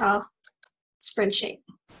data spreadsheet.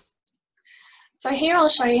 So here I'll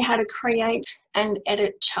show you how to create and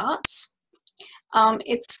edit charts.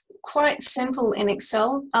 It's quite simple in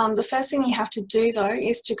Excel. The first thing you have to do though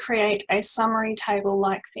is to create a summary table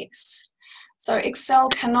like this. So Excel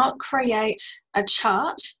cannot create a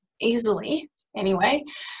chart easily, anyway,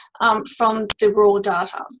 from the raw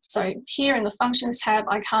data. So here in the Functions tab,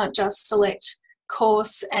 I can't just select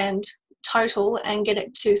course and total and get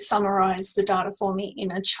it to summarize the data for me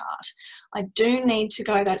in a chart. I do need to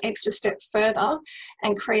go that extra step further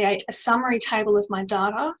and create a summary table of my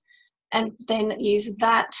data and then use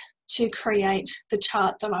that to create the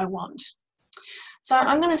chart that I want. So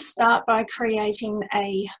I'm going to start by creating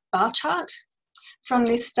a bar chart from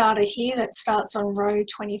this data here that starts on row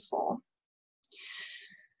 24.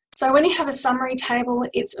 So when you have a summary table,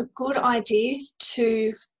 it's a good idea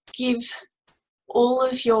to give all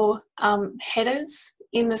of your headers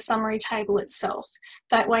in the summary table itself.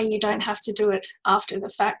 That way you don't have to do it after the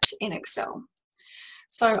fact in Excel.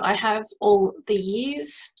 So I have all the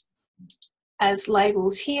years as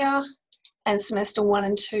labels here and semester 1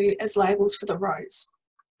 and 2 as labels for the rows.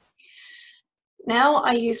 Now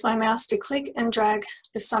I use my mouse to click and drag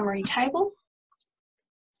the summary table,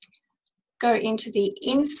 go into the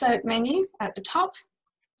Insert menu at the top,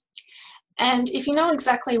 and if you know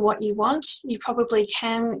exactly what you want, you probably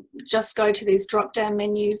can just go to these drop-down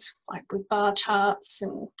menus like with bar charts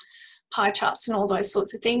and pie charts and all those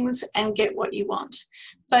sorts of things and get what you want.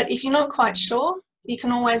 But if you're not quite sure, you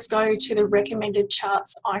can always go to the recommended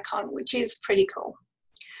charts icon, which is pretty cool.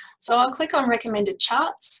 So I'll click on recommended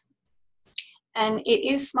charts, and it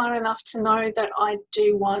is smart enough to know that I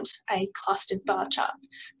do want a clustered bar chart.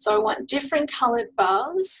 So I want different coloured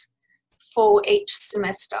bars for each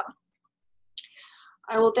semester.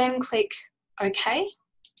 I will then click OK,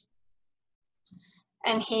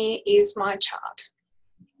 and here is my chart.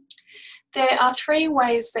 There are 3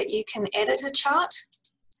 ways that you can edit a chart.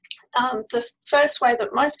 The first way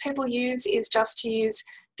that most people use is just to use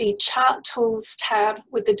the Chart Tools tab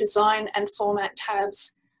with the Design and Format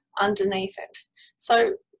tabs underneath it.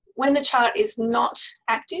 So when the chart is not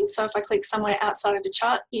active, so if I click somewhere outside of the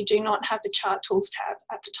chart, you do not have the Chart Tools tab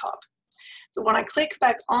at the top. But when I click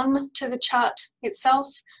back on to the chart itself,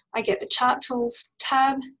 I get the Chart Tools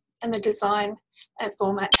tab and the Design and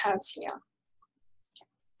Format tabs here.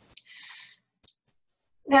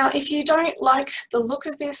 Now, if you don't like the look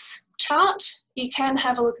of this chart, you can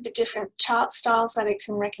have a look at the different chart styles that it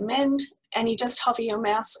can recommend, and you just hover your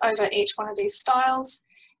mouse over each one of these styles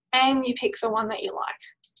and you pick the one that you like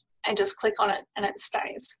and just click on it and it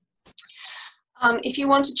stays. If you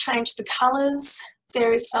want to change the colours,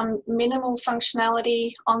 there is some minimal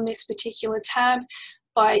functionality on this particular tab.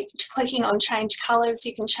 By clicking on change colours,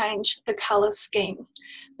 you can change the colour scheme.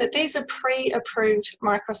 But these are pre-approved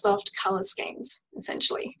Microsoft colour schemes,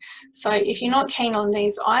 essentially. So if you're not keen on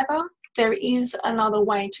these either, there is another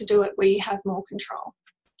way to do it where you have more control.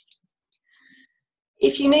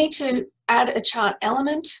 If you need to add a chart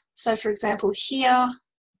element, so for example here,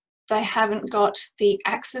 they haven't got the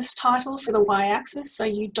axis title for the y-axis, so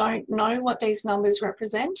you don't know what these numbers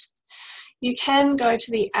represent, you can go to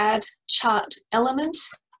the Add Chart element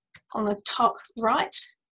on the top right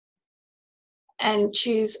and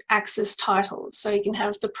choose axis titles. So you can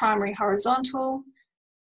have the primary horizontal,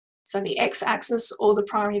 so the x-axis, or the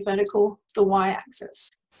primary vertical, the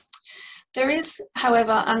y-axis. There is,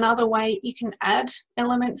 however, another way you can add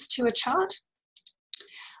elements to a chart.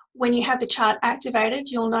 When you have the chart activated,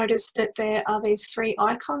 you'll notice that there are these three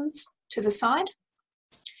icons to the side.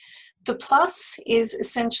 The plus is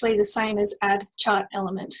essentially the same as Add Chart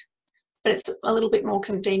Element, but it's a little bit more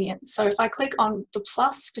convenient. So if I click on the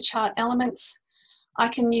plus for chart elements, I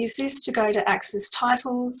can use this to go to Axis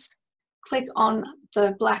Titles, click on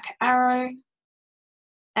the black arrow,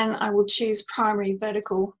 and I will choose Primary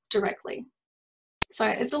Vertical directly. So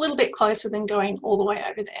it's a little bit closer than going all the way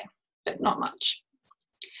over there, but not much.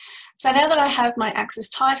 So now that I have my axis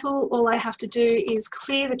title, all I have to do is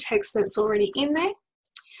clear the text that's already in there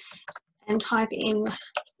and type in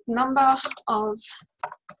number of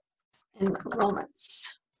enrollments.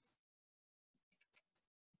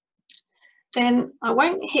 Then I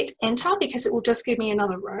won't hit enter because it will just give me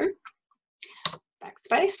another row.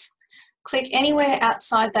 Backspace. Click anywhere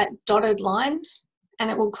outside that dotted line and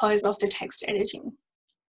it will close off the text editing.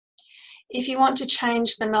 If you want to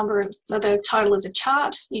change the the title of the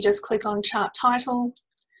chart, you just click on Chart Title,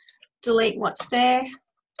 delete what's there,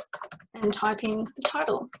 and type in the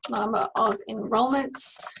title, number of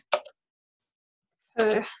enrollments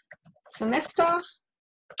per semester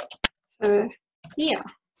per year.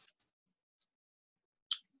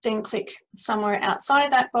 Then click somewhere outside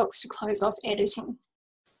of that box to close off editing.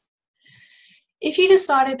 If you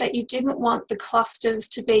decided that you didn't want the clusters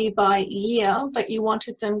to be by year, but you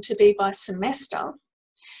wanted them to be by semester,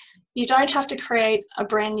 you don't have to create a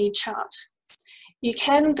brand new chart. You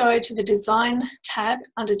can go to the Design tab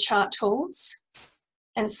under Chart Tools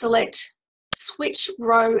and select Switch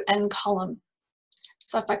Row and Column.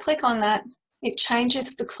 So if I click on that, it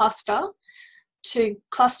changes the cluster to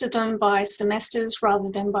cluster them by semesters rather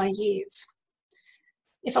than by years.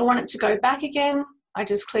 If I want it to go back again, I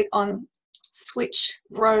just click on Switch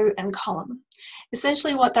Row and Column.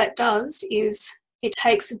 Essentially what that does is it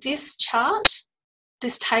takes this chart,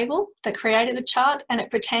 this table that created the chart, and it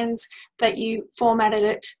pretends that you formatted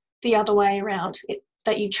it the other way around,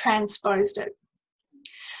 that you transposed it.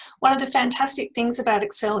 One of the fantastic things about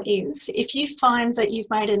Excel is if you find that you've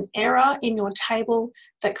made an error in your table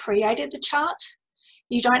that created the chart,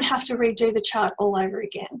 you don't have to redo the chart all over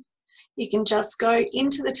again. You can just go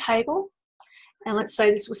into the table, and let's say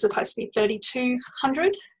this was supposed to be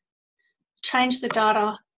 3200, change the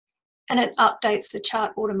data, and it updates the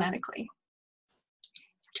chart automatically.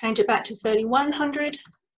 Change it back to 3100,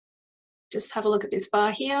 just have a look at this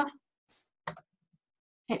bar here,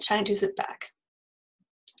 it changes it back.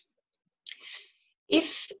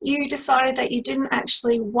 If you decided that you didn't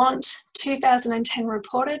actually want 2010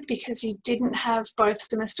 reported because you didn't have both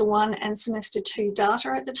semester 1 and semester 2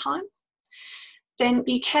 data at the time, then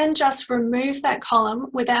you can just remove that column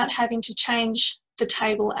without having to change the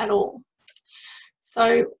table at all.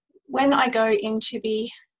 So when I go into the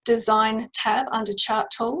Design tab under Chart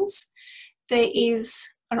Tools, there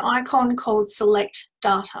is an icon called Select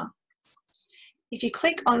Data. If you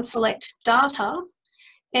click on Select Data,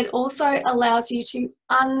 it also allows you to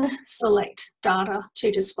unselect data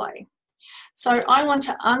to display. So I want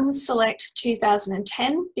to unselect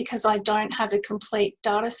 2010 because I don't have a complete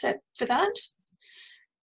data set for that.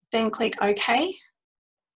 Then click OK,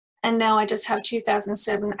 and now I just have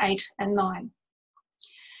 2007, 8 and 9.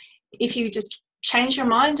 If you just change your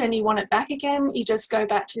mind and you want it back again, you just go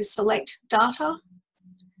back to Select Data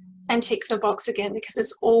and tick the box again because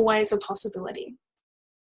it's always a possibility.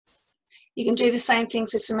 You can do the same thing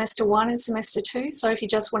for semester 1 and semester 2, so if you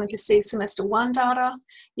just wanted to see semester 1 data,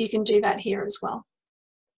 you can do that here as well.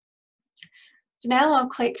 For now, I'll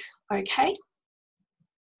click OK.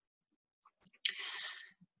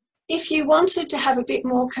 If you wanted to have a bit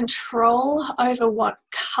more control over what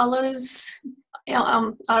colours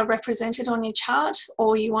are represented on your chart,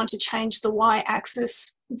 or you want to change the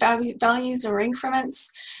y-axis values or increments,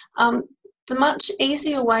 the much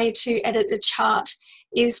easier way to edit a chart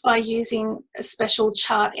is by using a special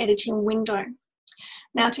chart editing window.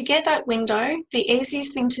 Now to get that window, the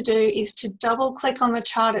easiest thing to do is to double click on the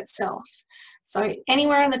chart itself. So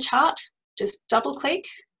anywhere in the chart, just double click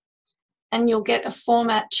and you'll get a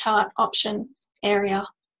Format Chart option area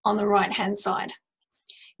on the right hand side.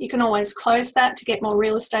 You can always close that to get more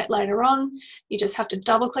real estate later on. You just have to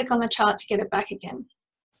double click on the chart to get it back again.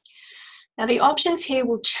 Now the options here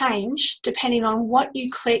will change depending on what you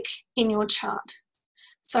click in your chart.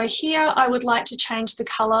 So here I would like to change the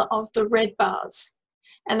colour of the red bars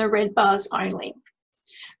and the red bars only.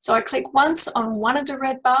 So I click once on one of the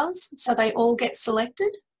red bars so they all get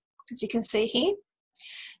selected, as you can see here.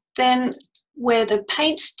 Then where the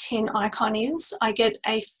paint tin icon is, I get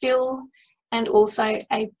a fill and also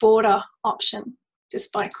a border option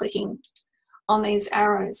just by clicking on these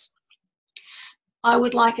arrows. I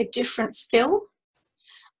would like a different fill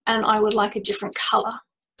and I would like a different colour.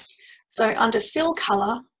 So under fill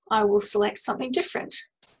colour, I will select something different.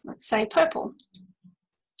 Let's say purple.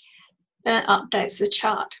 Then it updates the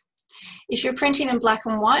chart. If you're printing in black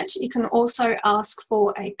and white, you can also ask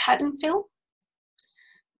for a pattern fill,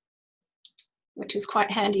 which is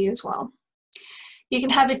quite handy as well. You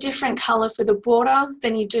can have a different colour for the border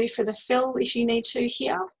than you do for the fill if you need to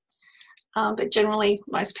here, but generally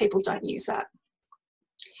most people don't use that.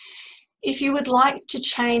 If you would like to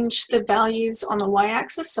change the values on the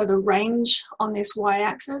y-axis, so the range on this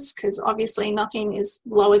y-axis, because obviously nothing is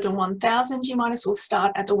lower than 1000, you might as well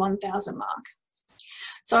start at the 1000 mark.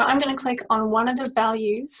 So I'm going to click on one of the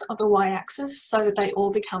values of the y-axis so that they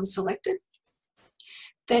all become selected.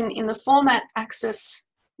 Then in the Format Axis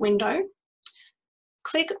window,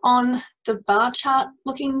 click on the bar chart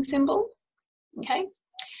looking symbol. Okay.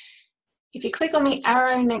 If you click on the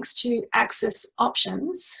arrow next to Axis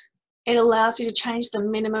Options, it allows you to change the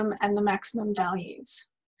minimum and the maximum values.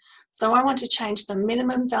 So I want to change the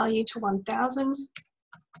minimum value to 1000.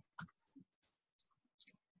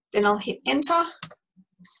 Then I'll hit Enter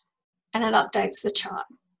and it updates the chart.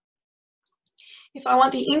 If I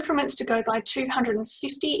want the increments to go by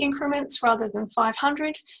 250 increments rather than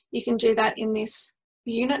 500, you can do that in this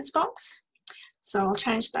units box. So I'll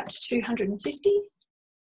change that to 250.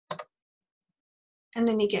 And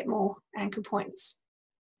then you get more anchor points.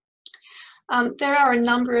 There are a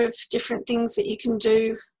number of different things that you can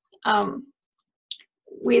do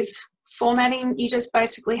with formatting. You just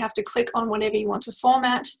basically have to click on whatever you want to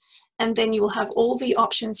format, and then you will have all the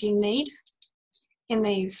options you need in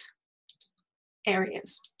these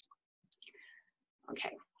areas.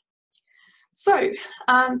 Okay, so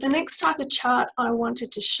the next type of chart I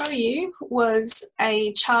wanted to show you was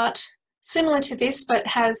a chart similar to this but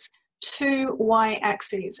has two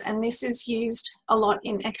y-axes, and this is used a lot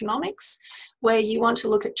in economics where you want to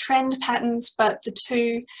look at trend patterns, but the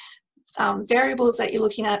two variables that you're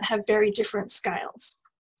looking at have very different scales.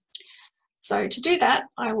 So to do that,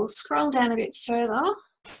 I will scroll down a bit further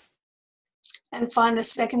and find the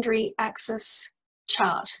secondary axis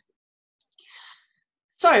chart.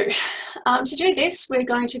 So to do this, we're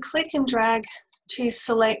going to click and drag to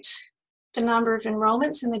select the number of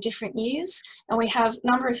enrolments in the different years, and we have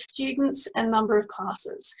number of students and number of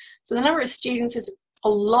classes. So the number of students is a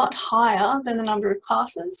lot higher than the number of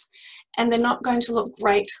classes, and they're not going to look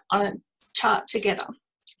great on a chart together.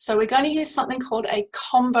 So we're going to use something called a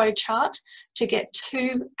combo chart to get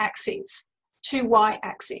two axes, two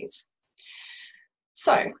y-axes.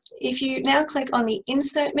 So if you now click on the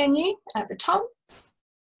Insert menu at the top,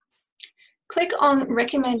 click on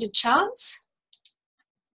Recommended Charts,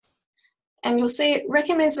 and you'll see it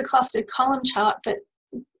recommends a clustered column chart, but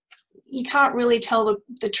you can't really tell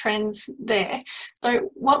the trends there. So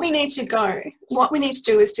what we need to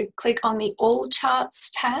do is to click on the All Charts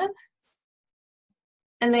tab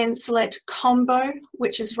and then select Combo,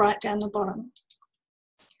 which is right down the bottom.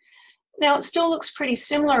 Now it still looks pretty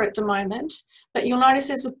similar at the moment, but you'll notice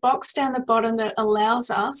there's a box down the bottom that allows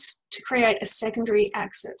us to create a secondary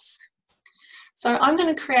axis. So I'm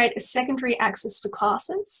going to create a secondary axis for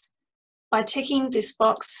classes by ticking this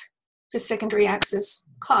box for secondary axis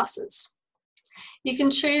classes. You can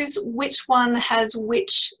choose which one has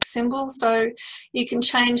which symbol, so you can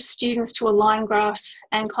change students to a line graph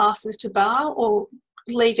and classes to bar, or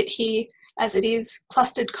leave it here as it is,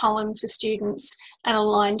 clustered column for students and a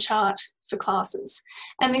line chart for classes.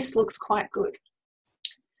 And this looks quite good.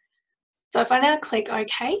 So if I now click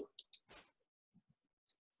OK,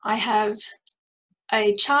 I have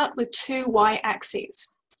a chart with two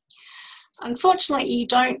y-axes. Unfortunately, you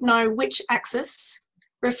don't know which axis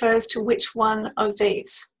refers to which one of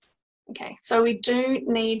these. Okay, so we do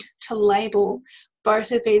need to label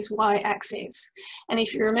both of these y-axes. And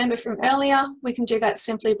if you remember from earlier, we can do that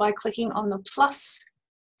simply by clicking on the plus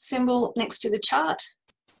symbol next to the chart,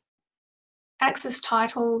 axis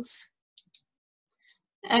titles,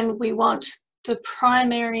 and we want the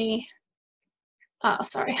primary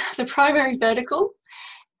vertical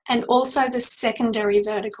and also the secondary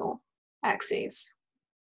vertical axes.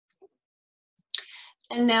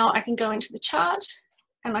 And now I can go into the chart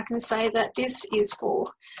and I can say that this is for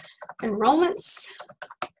enrollments,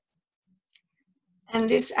 and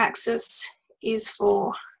this axis is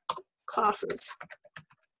for classes.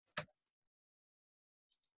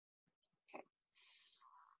 Okay.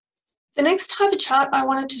 The next type of chart I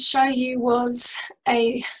wanted to show you was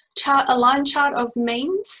a line chart of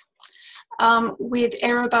means with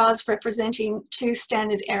error bars representing 2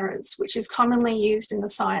 standard errors, which is commonly used in the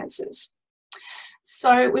sciences.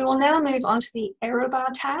 So we will now move on to the error bar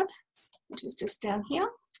tab, which is just down here.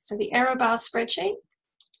 So the error bar spreadsheet.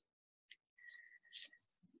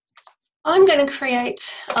 I'm going to create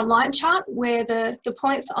a line chart where the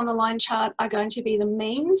points on the line chart are going to be the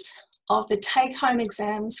means of the take-home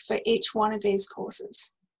exams for each one of these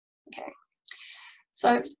courses. Okay,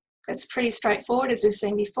 so it's pretty straightforward, as we've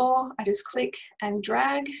seen before. I just click and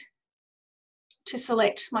drag to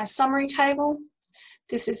select my summary table.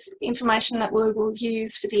 This is information that we will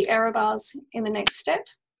use for the error bars in the next step.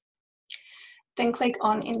 Then click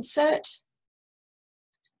on Insert.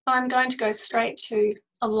 I'm going to go straight to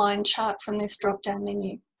a line chart from this drop-down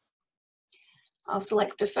menu. I'll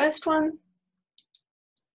select the first one,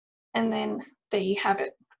 and then there you have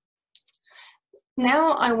it.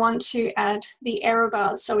 Now I want to add the error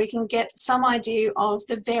bars so we can get some idea of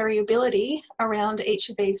the variability around each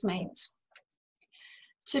of these means.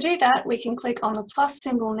 To do that, we can click on the plus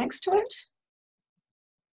symbol next to it,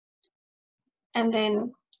 and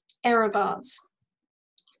then error bars.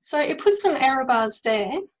 So it puts some error bars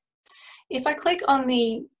there. If I click on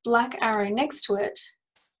the black arrow next to it,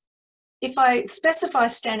 if I specify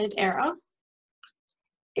standard error,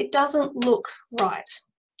 it doesn't look right.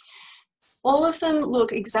 All of them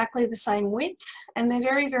look exactly the same width, and they're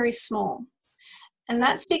very, very small. And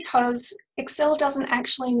that's because Excel doesn't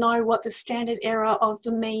actually know what the standard error of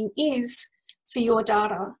the mean is for your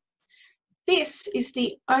data. This is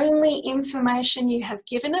the only information you have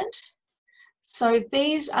given it, so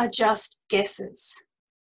these are just guesses.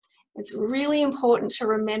 It's really important to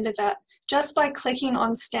remember that just by clicking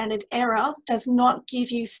on standard error does not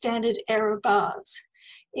give you standard error bars.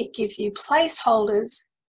 It gives you placeholders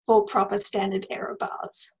for proper standard error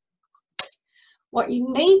bars. What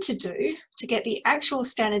you need to do to get the actual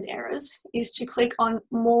standard errors is to click on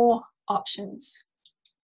More Options.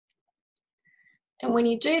 And when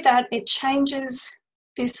you do that, it changes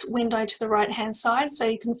this window to the right-hand side so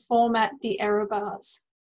you can format the error bars.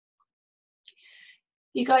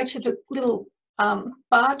 You go to the little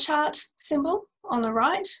bar chart symbol on the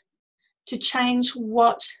right to change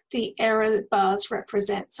what the error bars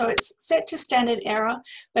represent. So it's set to standard error,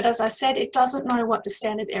 but as I said, it doesn't know what the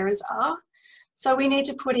standard errors are. So we need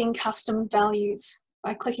to put in custom values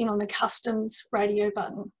by clicking on the Customs radio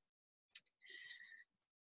button.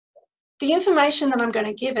 The information that I'm going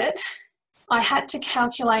to give it, I had to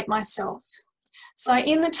calculate myself. So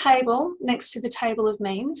in the table, next to the table of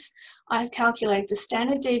means, I've calculated the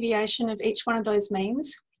standard deviation of each one of those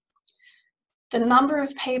means, the number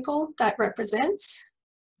of people that represents,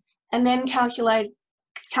 and then calculated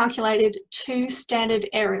 2 standard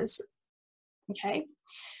errors. Okay,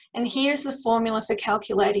 and here's the formula for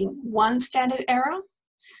calculating 1 standard error.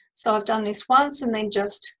 So I've done this once and then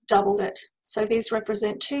just doubled it. So these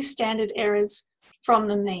represent 2 standard errors from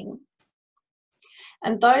the mean.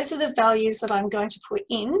 And those are the values that I'm going to put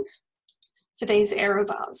in for these error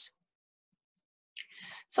bars.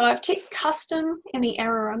 So I've ticked custom in the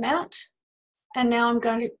error amount, and now I'm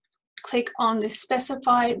going to click on the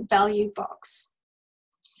specify value box.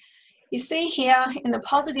 You see here in the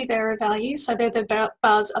positive error values, so they're the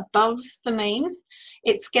bars above the mean,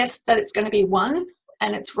 it's guessed that it's going to be 1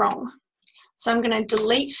 and it's wrong. So I'm going to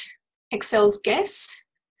delete Excel's guess.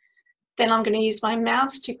 Then I'm going to use my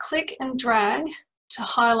mouse to click and drag to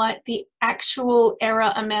highlight the actual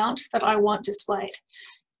error amount that I want displayed.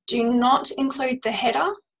 Do not include the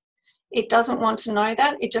header. It doesn't want to know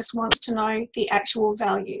that. It just wants to know the actual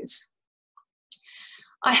values.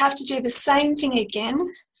 I have to do the same thing again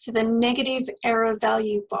for the negative error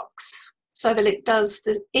value box so that it does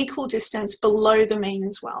the equal distance below the mean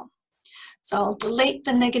as well. So I'll delete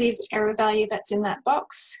the negative error value that's in that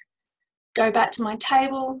box, go back to my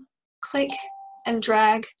table, click and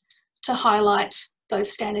drag to highlight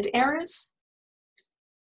those standard errors,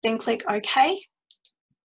 then click OK.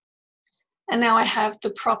 And now I have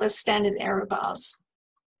the proper standard error bars.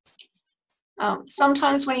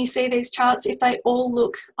 Sometimes when you see these charts, if they all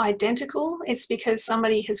look identical, it's because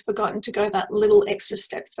somebody has forgotten to go that little extra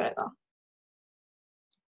step further.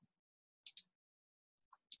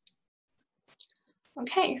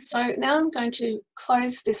 Okay, so now I'm going to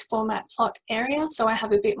close this format plot area so I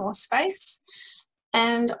have a bit more space,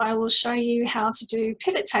 and I will show you how to do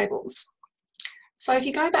pivot tables. So if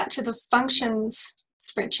you go back to the functions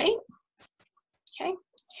spreadsheet. Okay,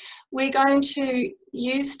 we're going to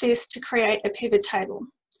use this to create a pivot table.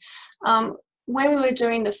 When we were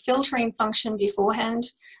doing the filtering function beforehand,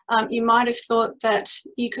 you might have thought that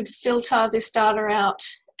you could filter this data out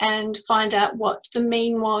and find out what the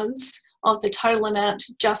mean was of the total amount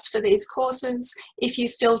just for these courses if you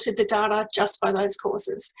filtered the data just by those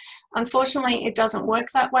courses. Unfortunately, it doesn't work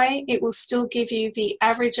that way. It will still give you the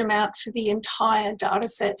average amount for the entire data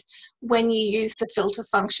set when you use the filter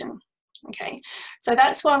function. Okay, so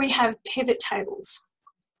that's why we have pivot tables.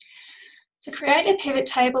 To create a pivot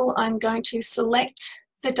table, I'm going to select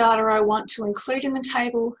the data I want to include in the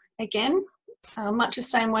table again, much the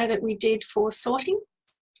same way that we did for sorting.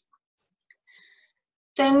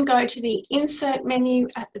 Then go to the Insert menu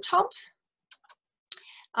at the top.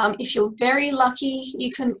 If you're very lucky,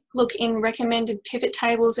 you can look in recommended pivot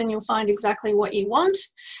tables and you'll find exactly what you want.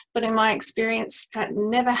 But in my experience, that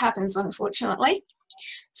never happens, unfortunately.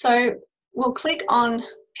 So we'll click on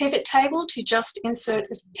Pivot Table to just insert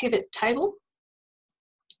a pivot table.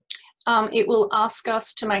 It will ask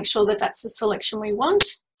us to make sure that that's the selection we want,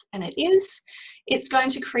 and it is. It's going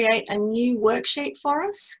to create a new worksheet for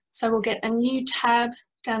us. So we'll get a new tab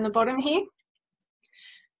down the bottom here.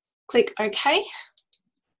 Click OK.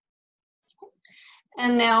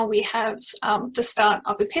 And now we have the start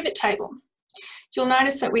of a pivot table. You'll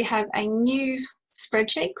notice that we have a new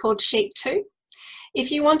spreadsheet called Sheet 2. If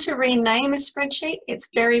you want to rename a spreadsheet, it's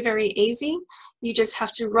very, very easy. You just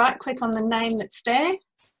have to right-click on the name that's there,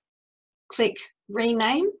 click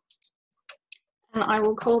Rename, and I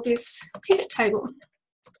will call this Pivot Table.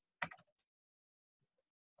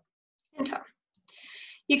 Enter.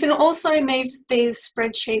 You can also move these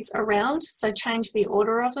spreadsheets around, so change the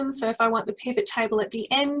order of them. So if I want the pivot table at the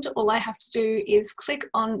end, all I have to do is click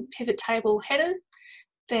on Pivot Table Header,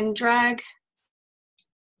 then drag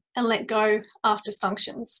and let go after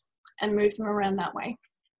functions and move them around that way.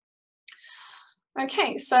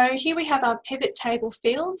 Okay, so here we have our pivot table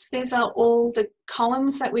fields. These are all the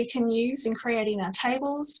columns that we can use in creating our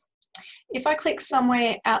tables. If I click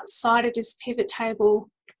somewhere outside of this pivot table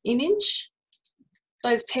image,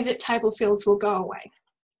 those pivot table fields will go away.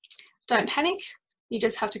 Don't panic, you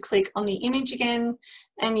just have to click on the image again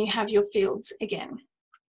and you have your fields again.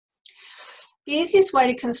 The easiest way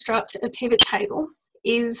to construct a pivot table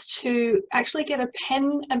is to actually get a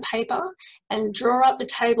pen and paper and draw up the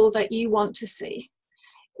table that you want to see.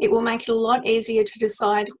 It will make it a lot easier to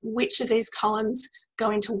decide which of these columns go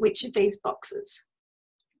into which of these boxes.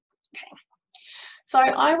 Okay. So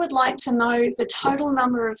I would like to know the total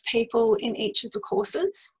number of people in each of the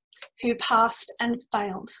courses who passed and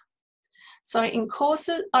failed. So in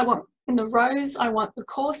courses, in the rows, I want the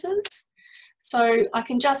courses. So I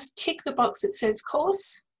can just tick the box that says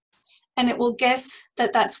course, and it will guess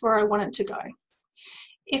that that's where I want it to go.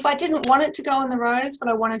 If I didn't want it to go in the rows, but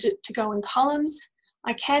I wanted it to go in columns,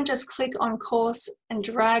 I can just click on course and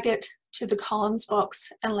drag it to the columns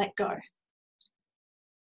box and let go.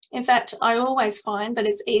 In fact, I always find that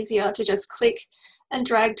it's easier to just click and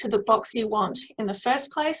drag to the box you want in the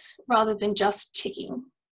first place rather than just ticking.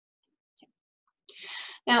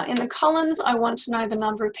 Now in the columns, I want to know the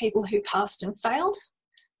number of people who passed and failed.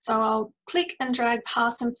 So I'll click and drag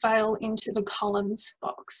pass and fail into the columns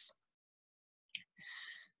box.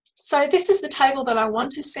 So this is the table that I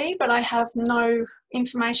want to see, but I have no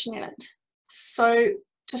information in it. So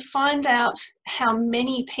to find out how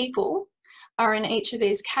many people are in each of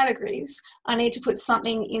these categories, I need to put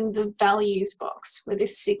something in the values box where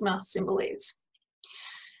this sigma symbol is.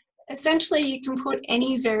 Essentially, you can put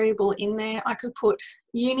any variable in there. I could put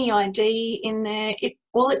uni ID in there.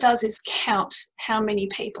 All it does is count how many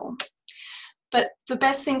people. But the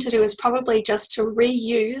best thing to do is probably just to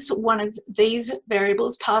reuse one of these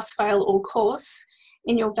variables, pass, fail, or course,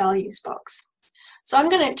 in your values box. So I'm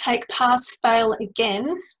going to take pass, fail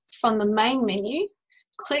again from the main menu,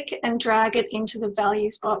 click and drag it into the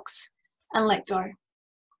values box and let go.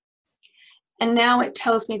 And now it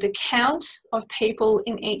tells me the count of people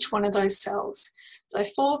in each one of those cells. So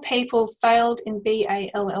 4 people failed in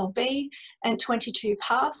BALLB and 22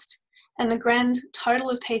 passed, and the grand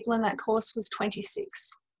total of people in that course was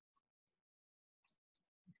 26.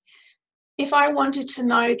 If I wanted to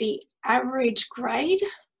know the average grade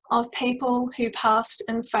of people who passed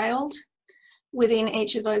and failed within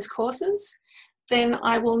each of those courses, then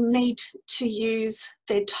I will need to use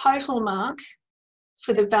their total mark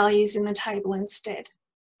for the values in the table instead.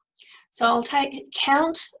 So I'll take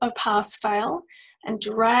count of pass fail and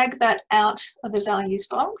drag that out of the values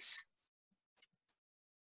box,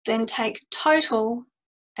 then take total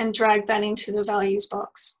and drag that into the values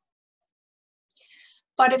box.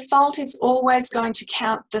 by default it's always going to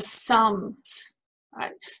count the sums.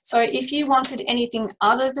 Right? So if you wanted anything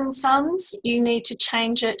other than sums, you need to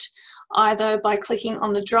change it either by clicking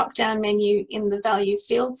on the drop-down menu in the value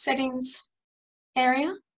field settings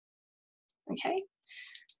area. Okay,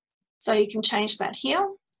 so you can change that here.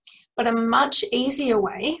 But a much easier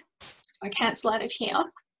way, if I cancel out of here,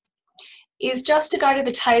 is just to go to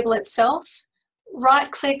the table itself,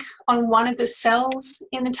 right-click on one of the cells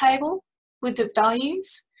in the table with the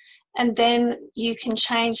values, and then you can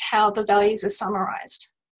change how the values are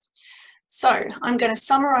summarized. So I'm going to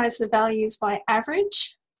summarize the values by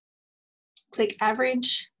average, click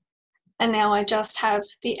average, and now I just have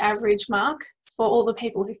the average mark for all the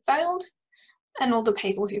people who failed and all the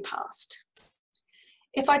people who passed.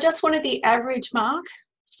 If I just wanted the average mark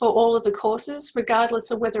for all of the courses, regardless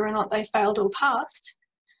of whether or not they failed or passed,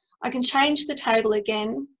 I can change the table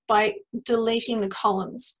again by deleting the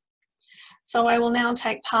columns. So I will now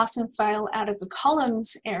take pass and fail out of the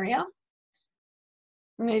columns area,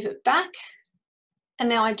 move it back, and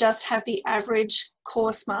now I just have the average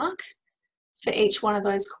course mark for each one of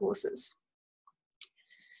those courses.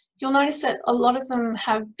 You'll notice that a lot of them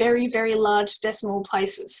have very, very large decimal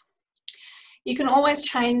places. You can always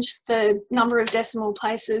change the number of decimal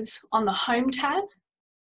places on the Home tab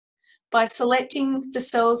by selecting the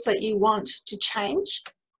cells that you want to change.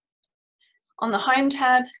 On the Home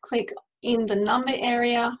tab, click in the number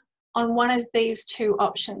area on one of these two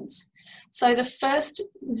options. So the first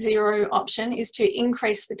 0 option is to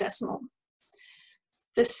increase the decimal.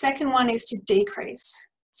 The second one is to decrease.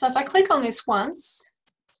 So if I click on this once,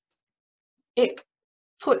 it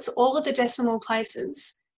puts all of the decimal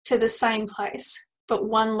places to the same place, but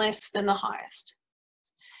one less than the highest.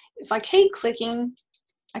 If I keep clicking,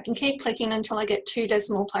 I can keep clicking until I get 2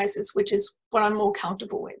 decimal places, which is what I'm more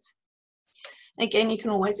comfortable with. Again, you can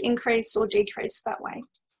always increase or decrease that way.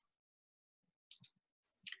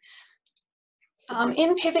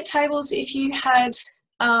 In pivot tables, if you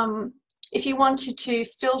wanted to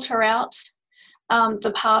filter out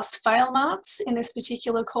the pass-fail marks in this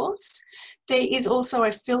particular course, there is also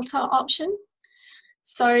a filter option.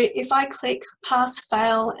 So if I click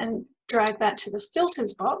pass-fail and drag that to the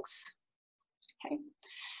filters box, okay,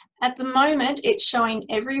 at the moment it's showing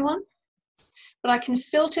everyone, but I can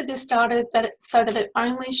filter this data so that it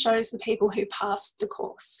only shows the people who passed the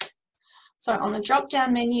course. So on the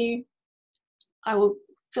drop-down menu, I will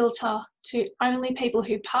filter to only people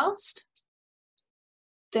who passed,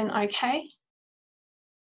 then OK,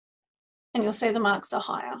 and you'll see the marks are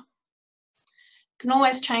higher. You can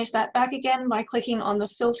always change that back again by clicking on the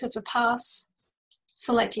filter for pass,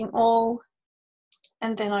 selecting all,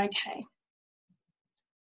 and then OK.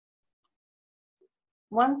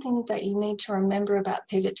 One thing that you need to remember about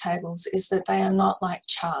pivot tables is that they are not like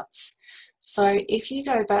charts. So if you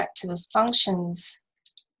go back to the functions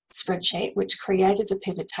spreadsheet, which created the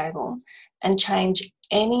pivot table, and change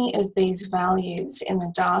any of these values in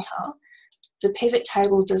the data, the pivot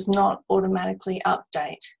table does not automatically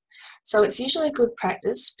update. So it's usually good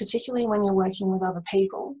practice, particularly when you're working with other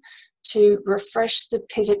people, to refresh the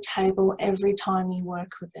pivot table every time you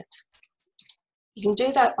work with it. You can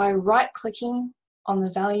do that by right-clicking on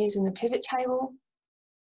the values in the pivot table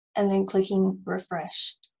and then clicking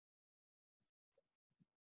refresh.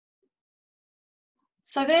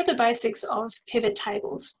 So they're the basics of pivot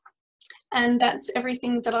tables, and that's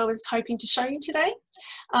everything that I was hoping to show you today.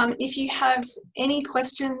 If you have any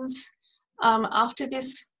questions after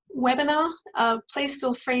this webinar, please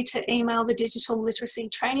feel free to email the Digital Literacy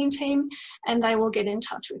Training team and they will get in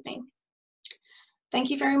touch with me. Thank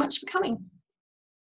you very much for coming.